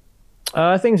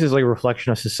 I think it's just like a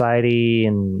reflection of society,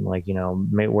 and like,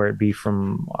 where it be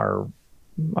from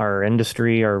our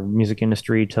industry, our music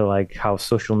industry, to like how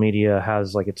social media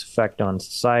has like its effect on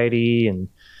society, and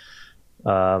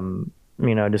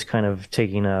just kind of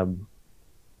taking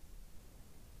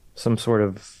some sort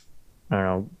of, I don't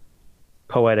know,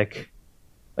 poetic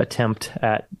attempt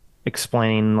at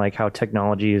explaining like how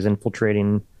technology is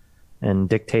infiltrating and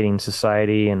dictating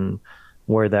society, and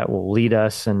where that will lead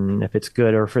us, and if it's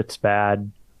good or if it's bad.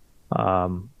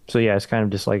 So yeah, it's kind of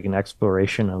just like an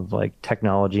exploration of like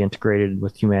technology integrated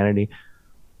with humanity.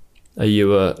 Are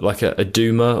you like a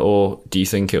doomer, or do you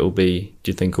think it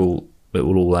will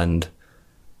all end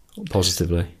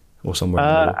positively or somewhere?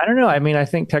 I don't know. I mean, I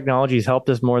think technology's helped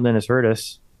us more than it's hurt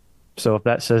us. So if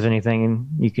that says anything,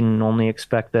 you can only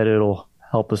expect that it'll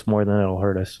help us more than it'll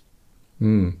hurt us.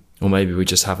 Or maybe we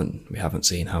just haven't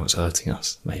seen how it's hurting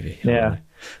us. Maybe. Yeah.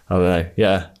 I don't know.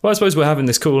 Yeah. Well, I suppose we're having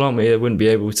this call, aren't we? It wouldn't be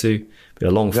able to be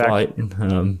a long flight.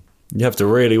 You have to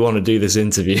really want to do this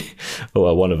interview.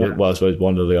 Well, I suppose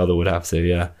one or the other would have to.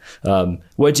 Yeah.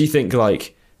 Where do you think,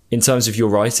 like, in terms of your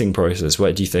writing process,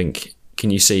 where do you think, can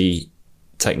you see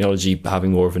technology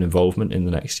having more of an involvement in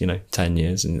the next, 10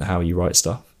 years in how you write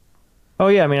stuff? Oh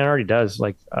yeah, I mean, it already does.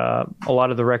 Like, a lot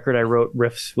of the record I wrote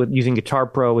riffs with using Guitar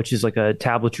Pro, which is like a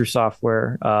tablature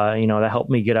software. That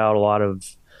helped me get out a lot of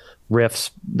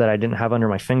riffs that I didn't have under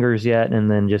my fingers yet,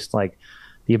 and then just like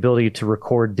the ability to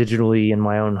record digitally in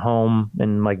my own home,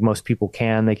 and like most people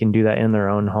they can do that in their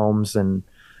own homes, and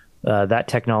that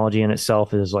technology in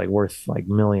itself is like worth like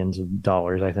millions of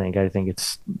dollars. I think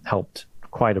it's helped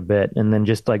quite a bit. And then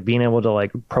just like being able to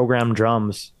like program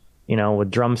drums,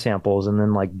 with drum samples, and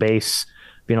then like bass,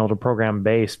 being able to program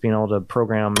bass, being able to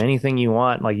program anything you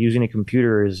want, like using a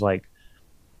computer is like,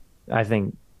 I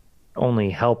think only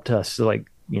helped us to like,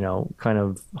 kind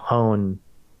of hone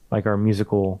like our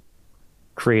musical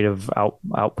creative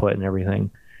output and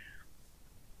everything.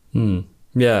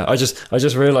 Yeah, I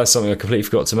just realized something I completely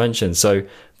forgot to mention. So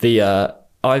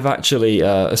I've actually,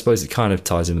 I suppose it kind of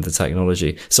ties in with the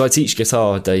technology. So I teach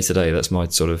guitar day to day. That's my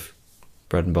sort of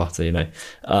bread and butter,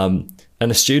 and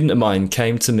a student of mine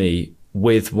came to me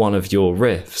with one of your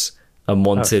riffs and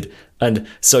wanted, and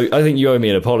so I think you owe me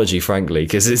an apology, frankly,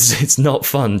 because it's not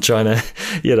fun trying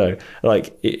to,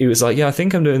 like it was like, yeah, I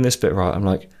think I'm doing this bit right. I'm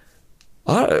like,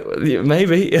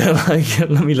 maybe, like,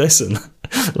 let me listen.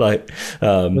 Like,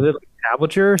 was it like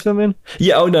tablature or something?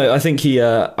 Yeah. Oh no, I think he.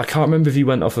 I can't remember if he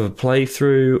went off of a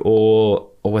playthrough or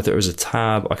whether it was a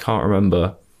tab. I can't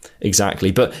remember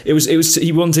exactly, but it was.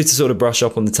 He wanted to sort of brush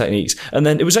up on the techniques, and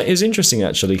then it was interesting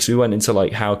actually, because we went into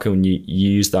like, how can you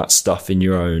use that stuff in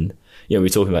your own. We were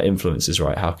talking about influences,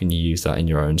 right? How can you use that in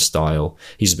your own style?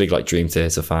 He's a big like Dream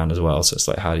Theater fan as well, so it's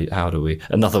like, how do we?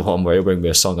 Another one where he'll bring me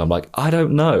a song, I'm like, I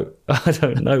don't know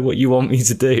what you want me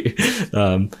to do.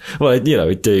 Well, I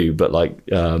do, but like,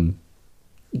 there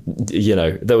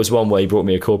was one where he brought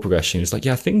me a chord progression. He was like,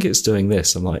 yeah, I think it's doing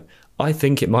this. I'm like, I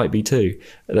think it might be too.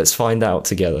 Let's find out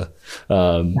together.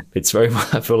 It's very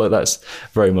much, I feel like that's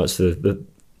very much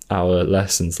our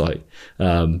lessons. Like,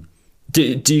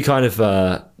 do you kind of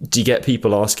do you get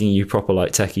people asking you proper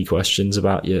like techie questions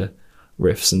about your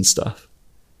riffs and stuff?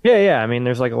 Yeah. I mean,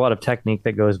 there's like a lot of technique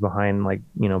that goes behind like,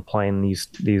 playing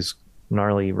these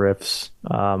gnarly riffs.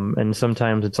 And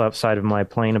sometimes it's outside of my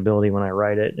playing ability when I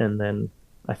write it. And then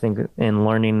I think in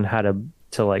learning how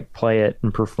to like play it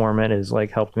and perform it has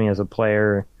like helped me as a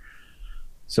player.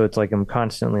 So it's like I'm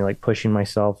constantly like pushing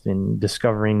myself and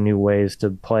discovering new ways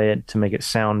to play it to make it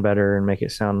sound better and make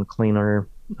it sound cleaner,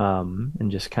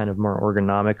 and just kind of more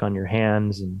ergonomic on your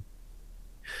hands. And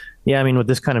yeah, I mean, with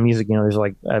this kind of music, there's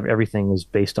like everything is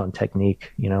based on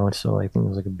technique, and so I think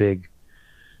there's like a big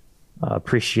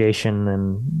appreciation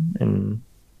and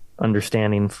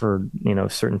understanding for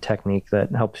certain technique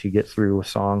that helps you get through a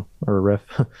song or a riff.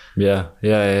 Yeah.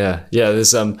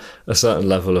 There's a certain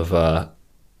level of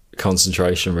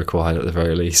concentration required at the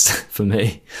very least for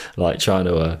me. Like trying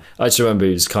to, I just remember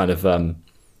he was kind of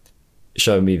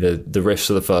showing me the riffs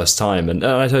for the first time, and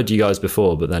I'd heard you guys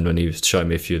before, but then when he was showing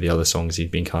me a few of the other songs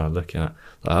he'd been kind of looking at,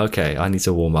 like, okay, I need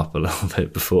to warm up a little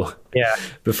bit before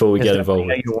we get involved.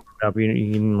 Yeah, you warm up,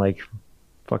 you can like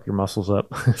fuck your muscles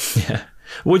up. Yeah.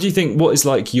 What do you think? What is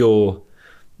like your,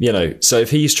 so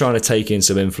if he's trying to take in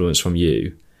some influence from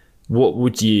you, what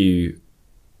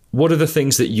are the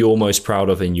things that you're most proud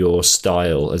of in your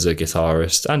style as a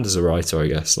guitarist and as a writer, I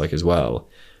guess, like as well,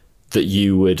 that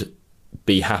you would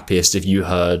be happiest if you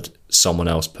heard someone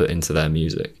else put into their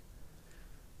music?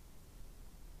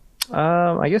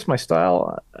 I guess my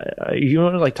style, you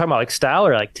want to like talk about like style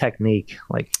or like technique?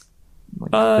 Like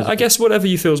I guess whatever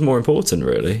you feel is more important,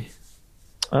 really.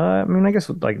 I mean, I guess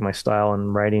with like my style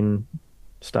and writing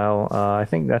style, I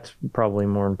think that's probably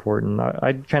more important.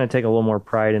 I kind of take a little more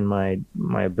pride in my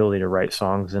ability to write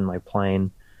songs and my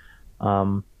playing. But I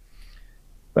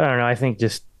don't know. I think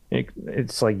just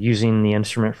it's like using the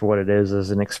instrument for what it is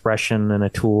as an expression and a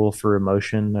tool for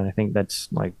emotion. And I think that's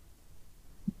like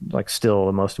still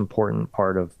the most important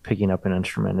part of picking up an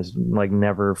instrument is like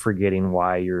never forgetting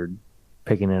why you're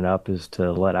picking it up is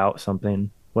to let out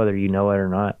something, whether you know it or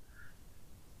not.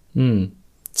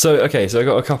 So I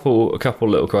got a couple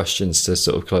little questions to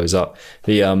sort of close up.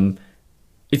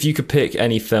 If you could pick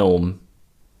any film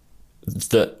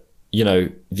that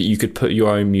that you could put your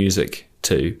own music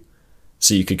to,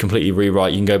 so you could completely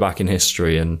rewrite, you can go back in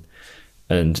history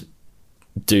and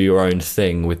do your own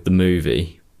thing with the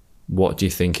movie, what do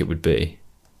you think it would be?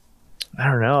 I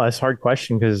don't know. It's a hard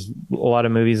question because a lot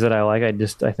of movies that I like,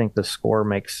 I think the score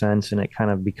makes sense and it kind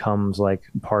of becomes like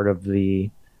part of the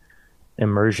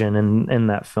immersion in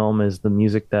that film is the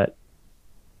music that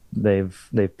they've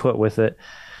put with it.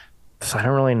 So I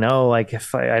don't really know, like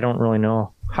if I don't really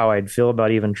know how I'd feel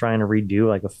about even trying to redo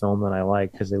like a film that I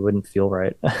like, because it wouldn't feel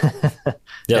right.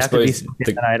 Yeah, have to be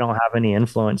something that I don't have any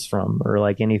influence from or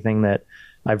like anything that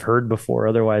I've heard before.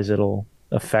 Otherwise it'll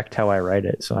affect how I write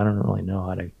it. So I don't really know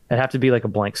how to, it'd have to be like a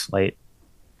blank slate.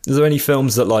 Is there any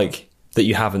films that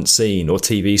you haven't seen or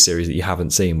TV series that you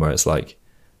haven't seen where it's like,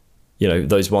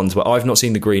 those ones where I've not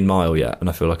seen The Green Mile yet, and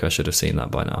I feel like I should have seen that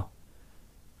by now.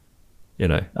 I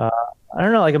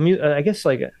don't know, like I guess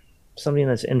like something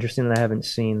that's interesting that I haven't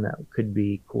seen that could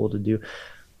be cool to do.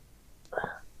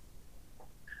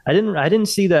 I didn't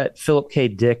see that Philip K.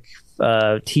 Dick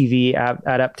TV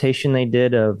adaptation they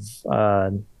did of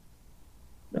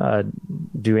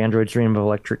Do Androids Dream of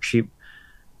Electric Sheep.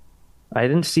 I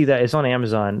didn't see that. It's on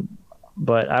Amazon,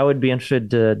 but I would be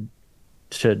interested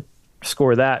to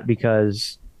score that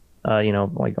because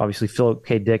like obviously Philip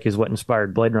K. Dick is what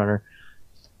inspired Blade Runner.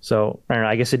 So I don't know.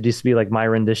 I guess it'd just be like my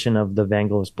rendition of the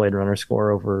Vangelis Blade Runner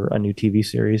score over a new TV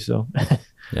series. So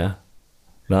Yeah,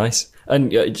 nice.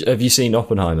 And have you seen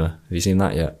Oppenheimer? Have you seen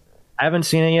that yet? I haven't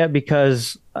seen it yet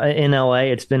because in LA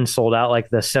it's been sold out, like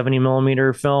the 70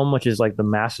 millimeter film, which is like the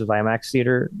massive IMAX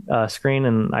theater screen,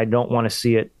 and I don't want to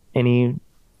see it any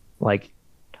like.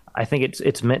 I think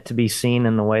it's meant to be seen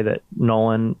in the way that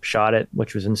Nolan shot it,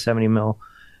 which was in 70 mil.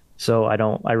 So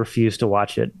I refuse to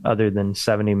watch it other than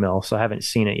 70 mil. So I haven't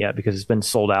seen it yet because it's been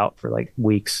sold out for like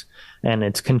weeks, and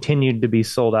it's continued to be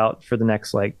sold out for the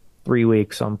next like 3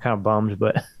 weeks. So I'm kind of bummed,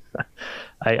 but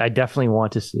I definitely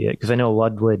want to see it because I know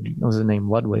Ludwig, what was his name?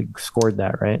 Ludwig scored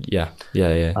that, right? Yeah.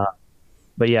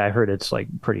 But yeah, I heard it's like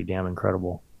pretty damn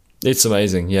incredible. It's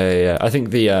amazing. Yeah. I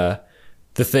think the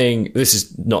thing, this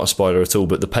is not a spoiler at all,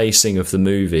 but the pacing of the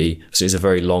movie, so it's a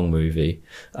very long movie.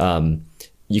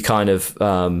 You kind of,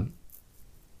 I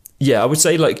would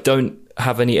say like don't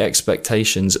have any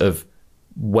expectations of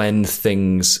when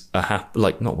things are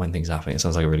like not when things are happening. It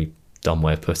sounds like a really dumb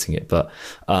way of putting it, but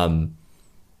I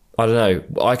don't know.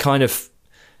 I kind of,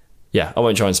 I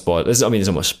won't try and spoil it. There's not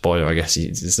much spoiler, I guess.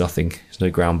 There's nothing, there's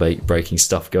no groundbreaking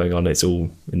stuff going on. It's all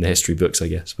in the history books, I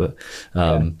guess. But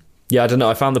I don't know.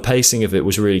 I found the pacing of it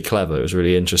was really clever. It was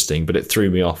really interesting, but it threw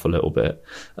me off a little bit.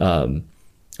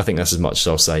 I think that's as much as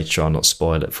I'll say to try and not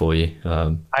spoil it for you.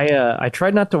 I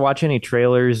tried not to watch any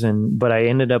trailers, but I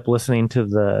ended up listening to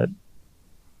the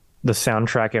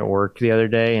soundtrack at work the other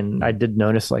day, and I did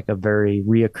notice like a very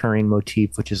reoccurring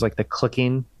motif, which is like the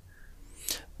clicking.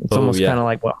 It's almost kind of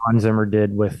like what Hans Zimmer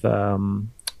did with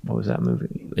what was that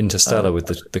movie? Interstellar with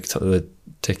the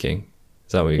ticking.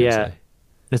 Is that what you're gonna say?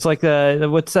 It's like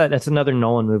what's that? That's another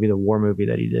Nolan movie, the war movie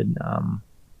that he did. That's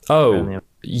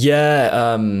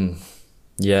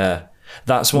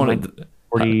one.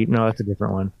 No, that's a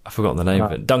different one. I've forgotten the name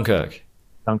of it. Dunkirk.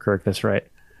 That's right.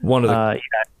 One of the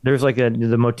there's like the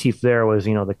motif there was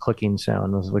the clicking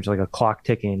sound, which is like a clock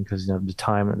ticking because of the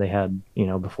time that they had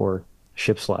before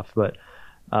ships left. But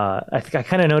I think I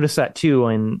kind of noticed that too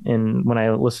when I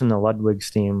listened to Ludwig's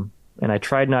theme, and I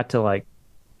tried not to like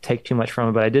take too much from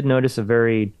it, but I did notice a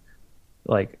very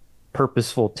like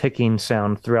purposeful ticking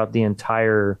sound throughout the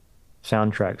entire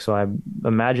soundtrack. So I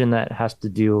imagine that has to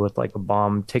do with like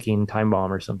a ticking time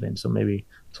bomb or something. So maybe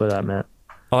that's what that meant.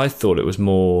 I thought it was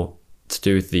more to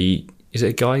do with is it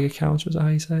a Geiger counter? Is that how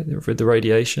you say it? With the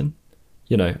radiation?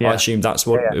 I assume that's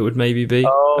what it would maybe be.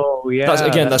 Oh, yeah.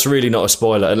 That's really not a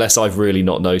spoiler unless I've really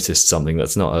not noticed something.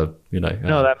 That's not a,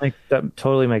 No, that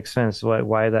totally makes sense.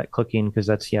 Why that clicking? Because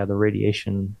that's, the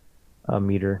radiation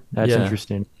meter. That's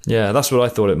interesting. Yeah, that's what I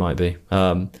thought it might be.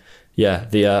 I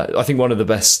think one of the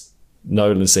best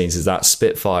Nolan scenes is that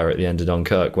Spitfire at the end of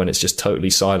Dunkirk when it's just totally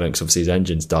silent because obviously his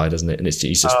engine's died, hasn't it? And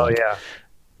he's just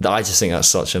I just think that's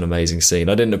such an amazing scene.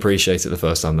 I didn't appreciate it the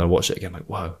first time. Then I watched it again, like,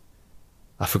 whoa,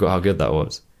 I forgot how good that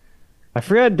was. I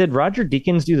forgot, did Roger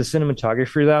Deakins do the cinematography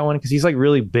for that one? Because he's like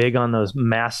really big on those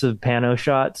massive pano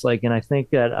shots. Like, and I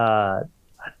think that I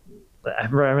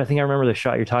remember the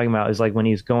shot you're talking about is like when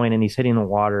he's going and he's hitting the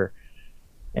water,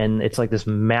 and it's like this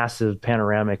massive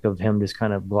panoramic of him just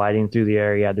kind of gliding through the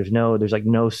air. Yeah, there's like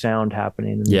no sound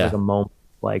happening. And there's like a moment,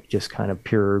 like just kind of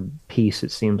pure peace,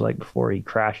 it seems like, before he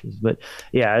crashes. But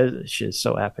yeah, it's just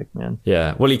so epic, man.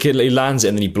 Yeah, well, he lands it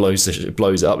and then he blows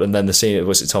it up, and then the scene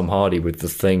was Tom Hardy with the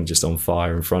thing just on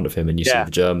fire in front of him, and you see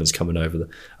the Germans coming over.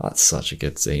 That's such a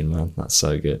good scene, man. That's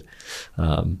so good.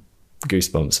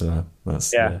 Goosebumps,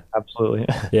 man. Absolutely.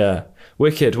 Yeah,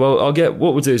 wicked. Well, what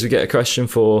we'll do is we get a question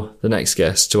for the next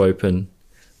guest to open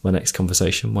my next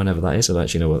conversation, whenever that is. I don't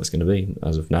actually know what it's going to be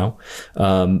as of now.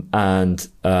 And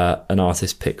an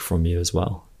artist pick from you as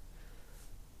well.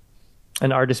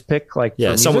 An artist pick? Like,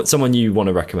 someone you want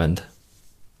to recommend.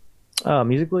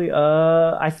 Musically?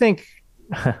 I think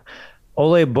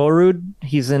Ole Borud.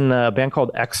 He's in a band called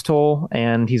X-Toll,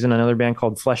 and he's in another band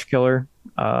called Flesh Killer.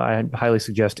 I highly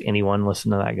suggest anyone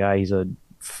listen to that guy. He's a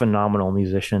phenomenal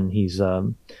musician. He's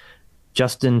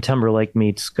Justin Timberlake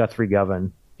meets Guthrie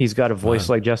Govan. He's got a voice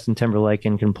like Justin Timberlake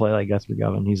and can play like Guthrie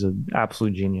Govan. He's an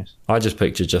absolute genius. I just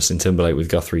pictured Justin Timberlake with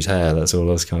Guthrie's hair. That's all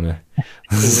I was kind of...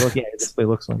 That's what he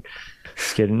looks like.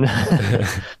 Just kidding.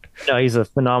 No, he's a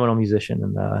phenomenal musician.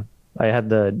 And I had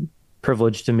the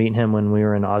privilege to meet him when we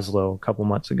were in Oslo a couple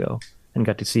months ago and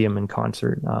got to see him in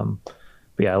concert. But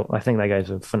yeah, I think that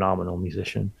guy's a phenomenal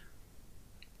musician.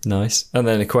 Nice. And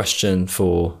then a question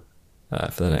for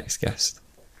the next guest.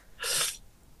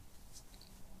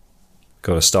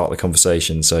 Got to start the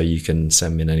conversation, so you can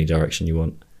send me in any direction you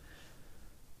want.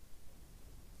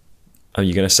 Are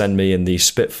you going to send me in the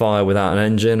Spitfire without an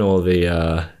engine, or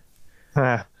the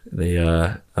I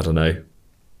don't know.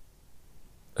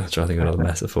 I'm trying to think of another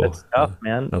metaphor. That's tough,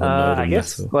 man. I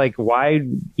guess metaphor. Like, why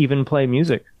even play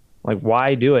music? Like,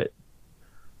 why do it?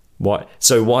 Why?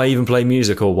 So why even play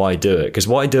music, or why do it? Because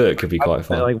why do it could be quite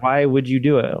fun. Like, why would you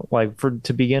do it? Like,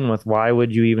 to begin with, why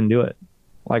would you even do it?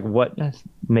 Like, what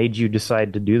made you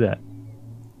decide to do that?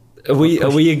 Are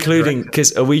we including?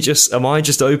 Because am I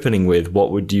just opening with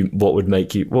what would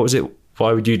make you? What was it?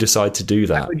 Why would you decide to do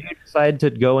that? Why would you decide to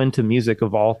go into music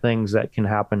of all things that can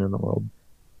happen in the world?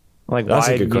 Like, that's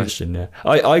a good question. Yeah,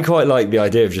 I quite like the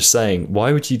idea of just saying,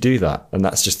 why would you do that? And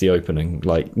that's just the opening,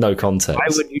 like no context. Why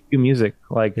would you do music?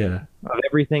 Like, of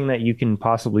everything that you can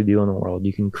possibly do in the world,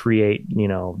 you can create,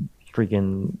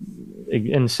 freaking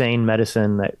insane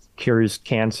medicine that cures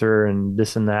cancer and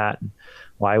this and that.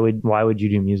 Why would you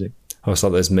do music? Oh, it's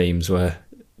like those memes where,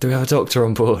 do we have a doctor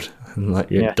on board? And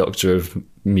like, you're a doctor of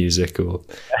music or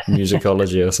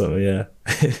musicology or something. Yeah.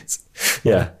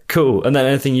 Yeah. Cool. And then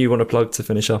anything you want to plug to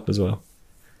finish up as well?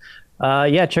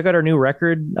 Check out our new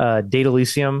record, Data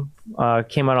Elysium.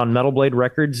 Came out on Metal Blade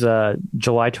Records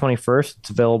July 21st. It's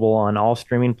available on all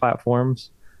streaming platforms.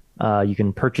 You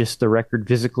can purchase the record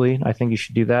physically. I think you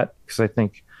should do that because I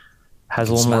think it has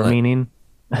a little more meaning.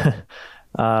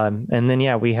 And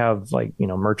then we have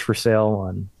merch for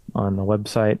sale on the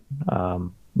website,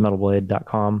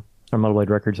 metalblade.com or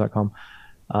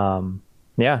metalbladerecords.com.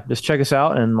 Just check us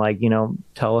out and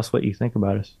tell us what you think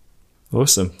about us.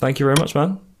 Awesome. Thank you very much,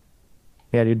 man.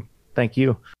 Yeah, dude. Thank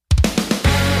you.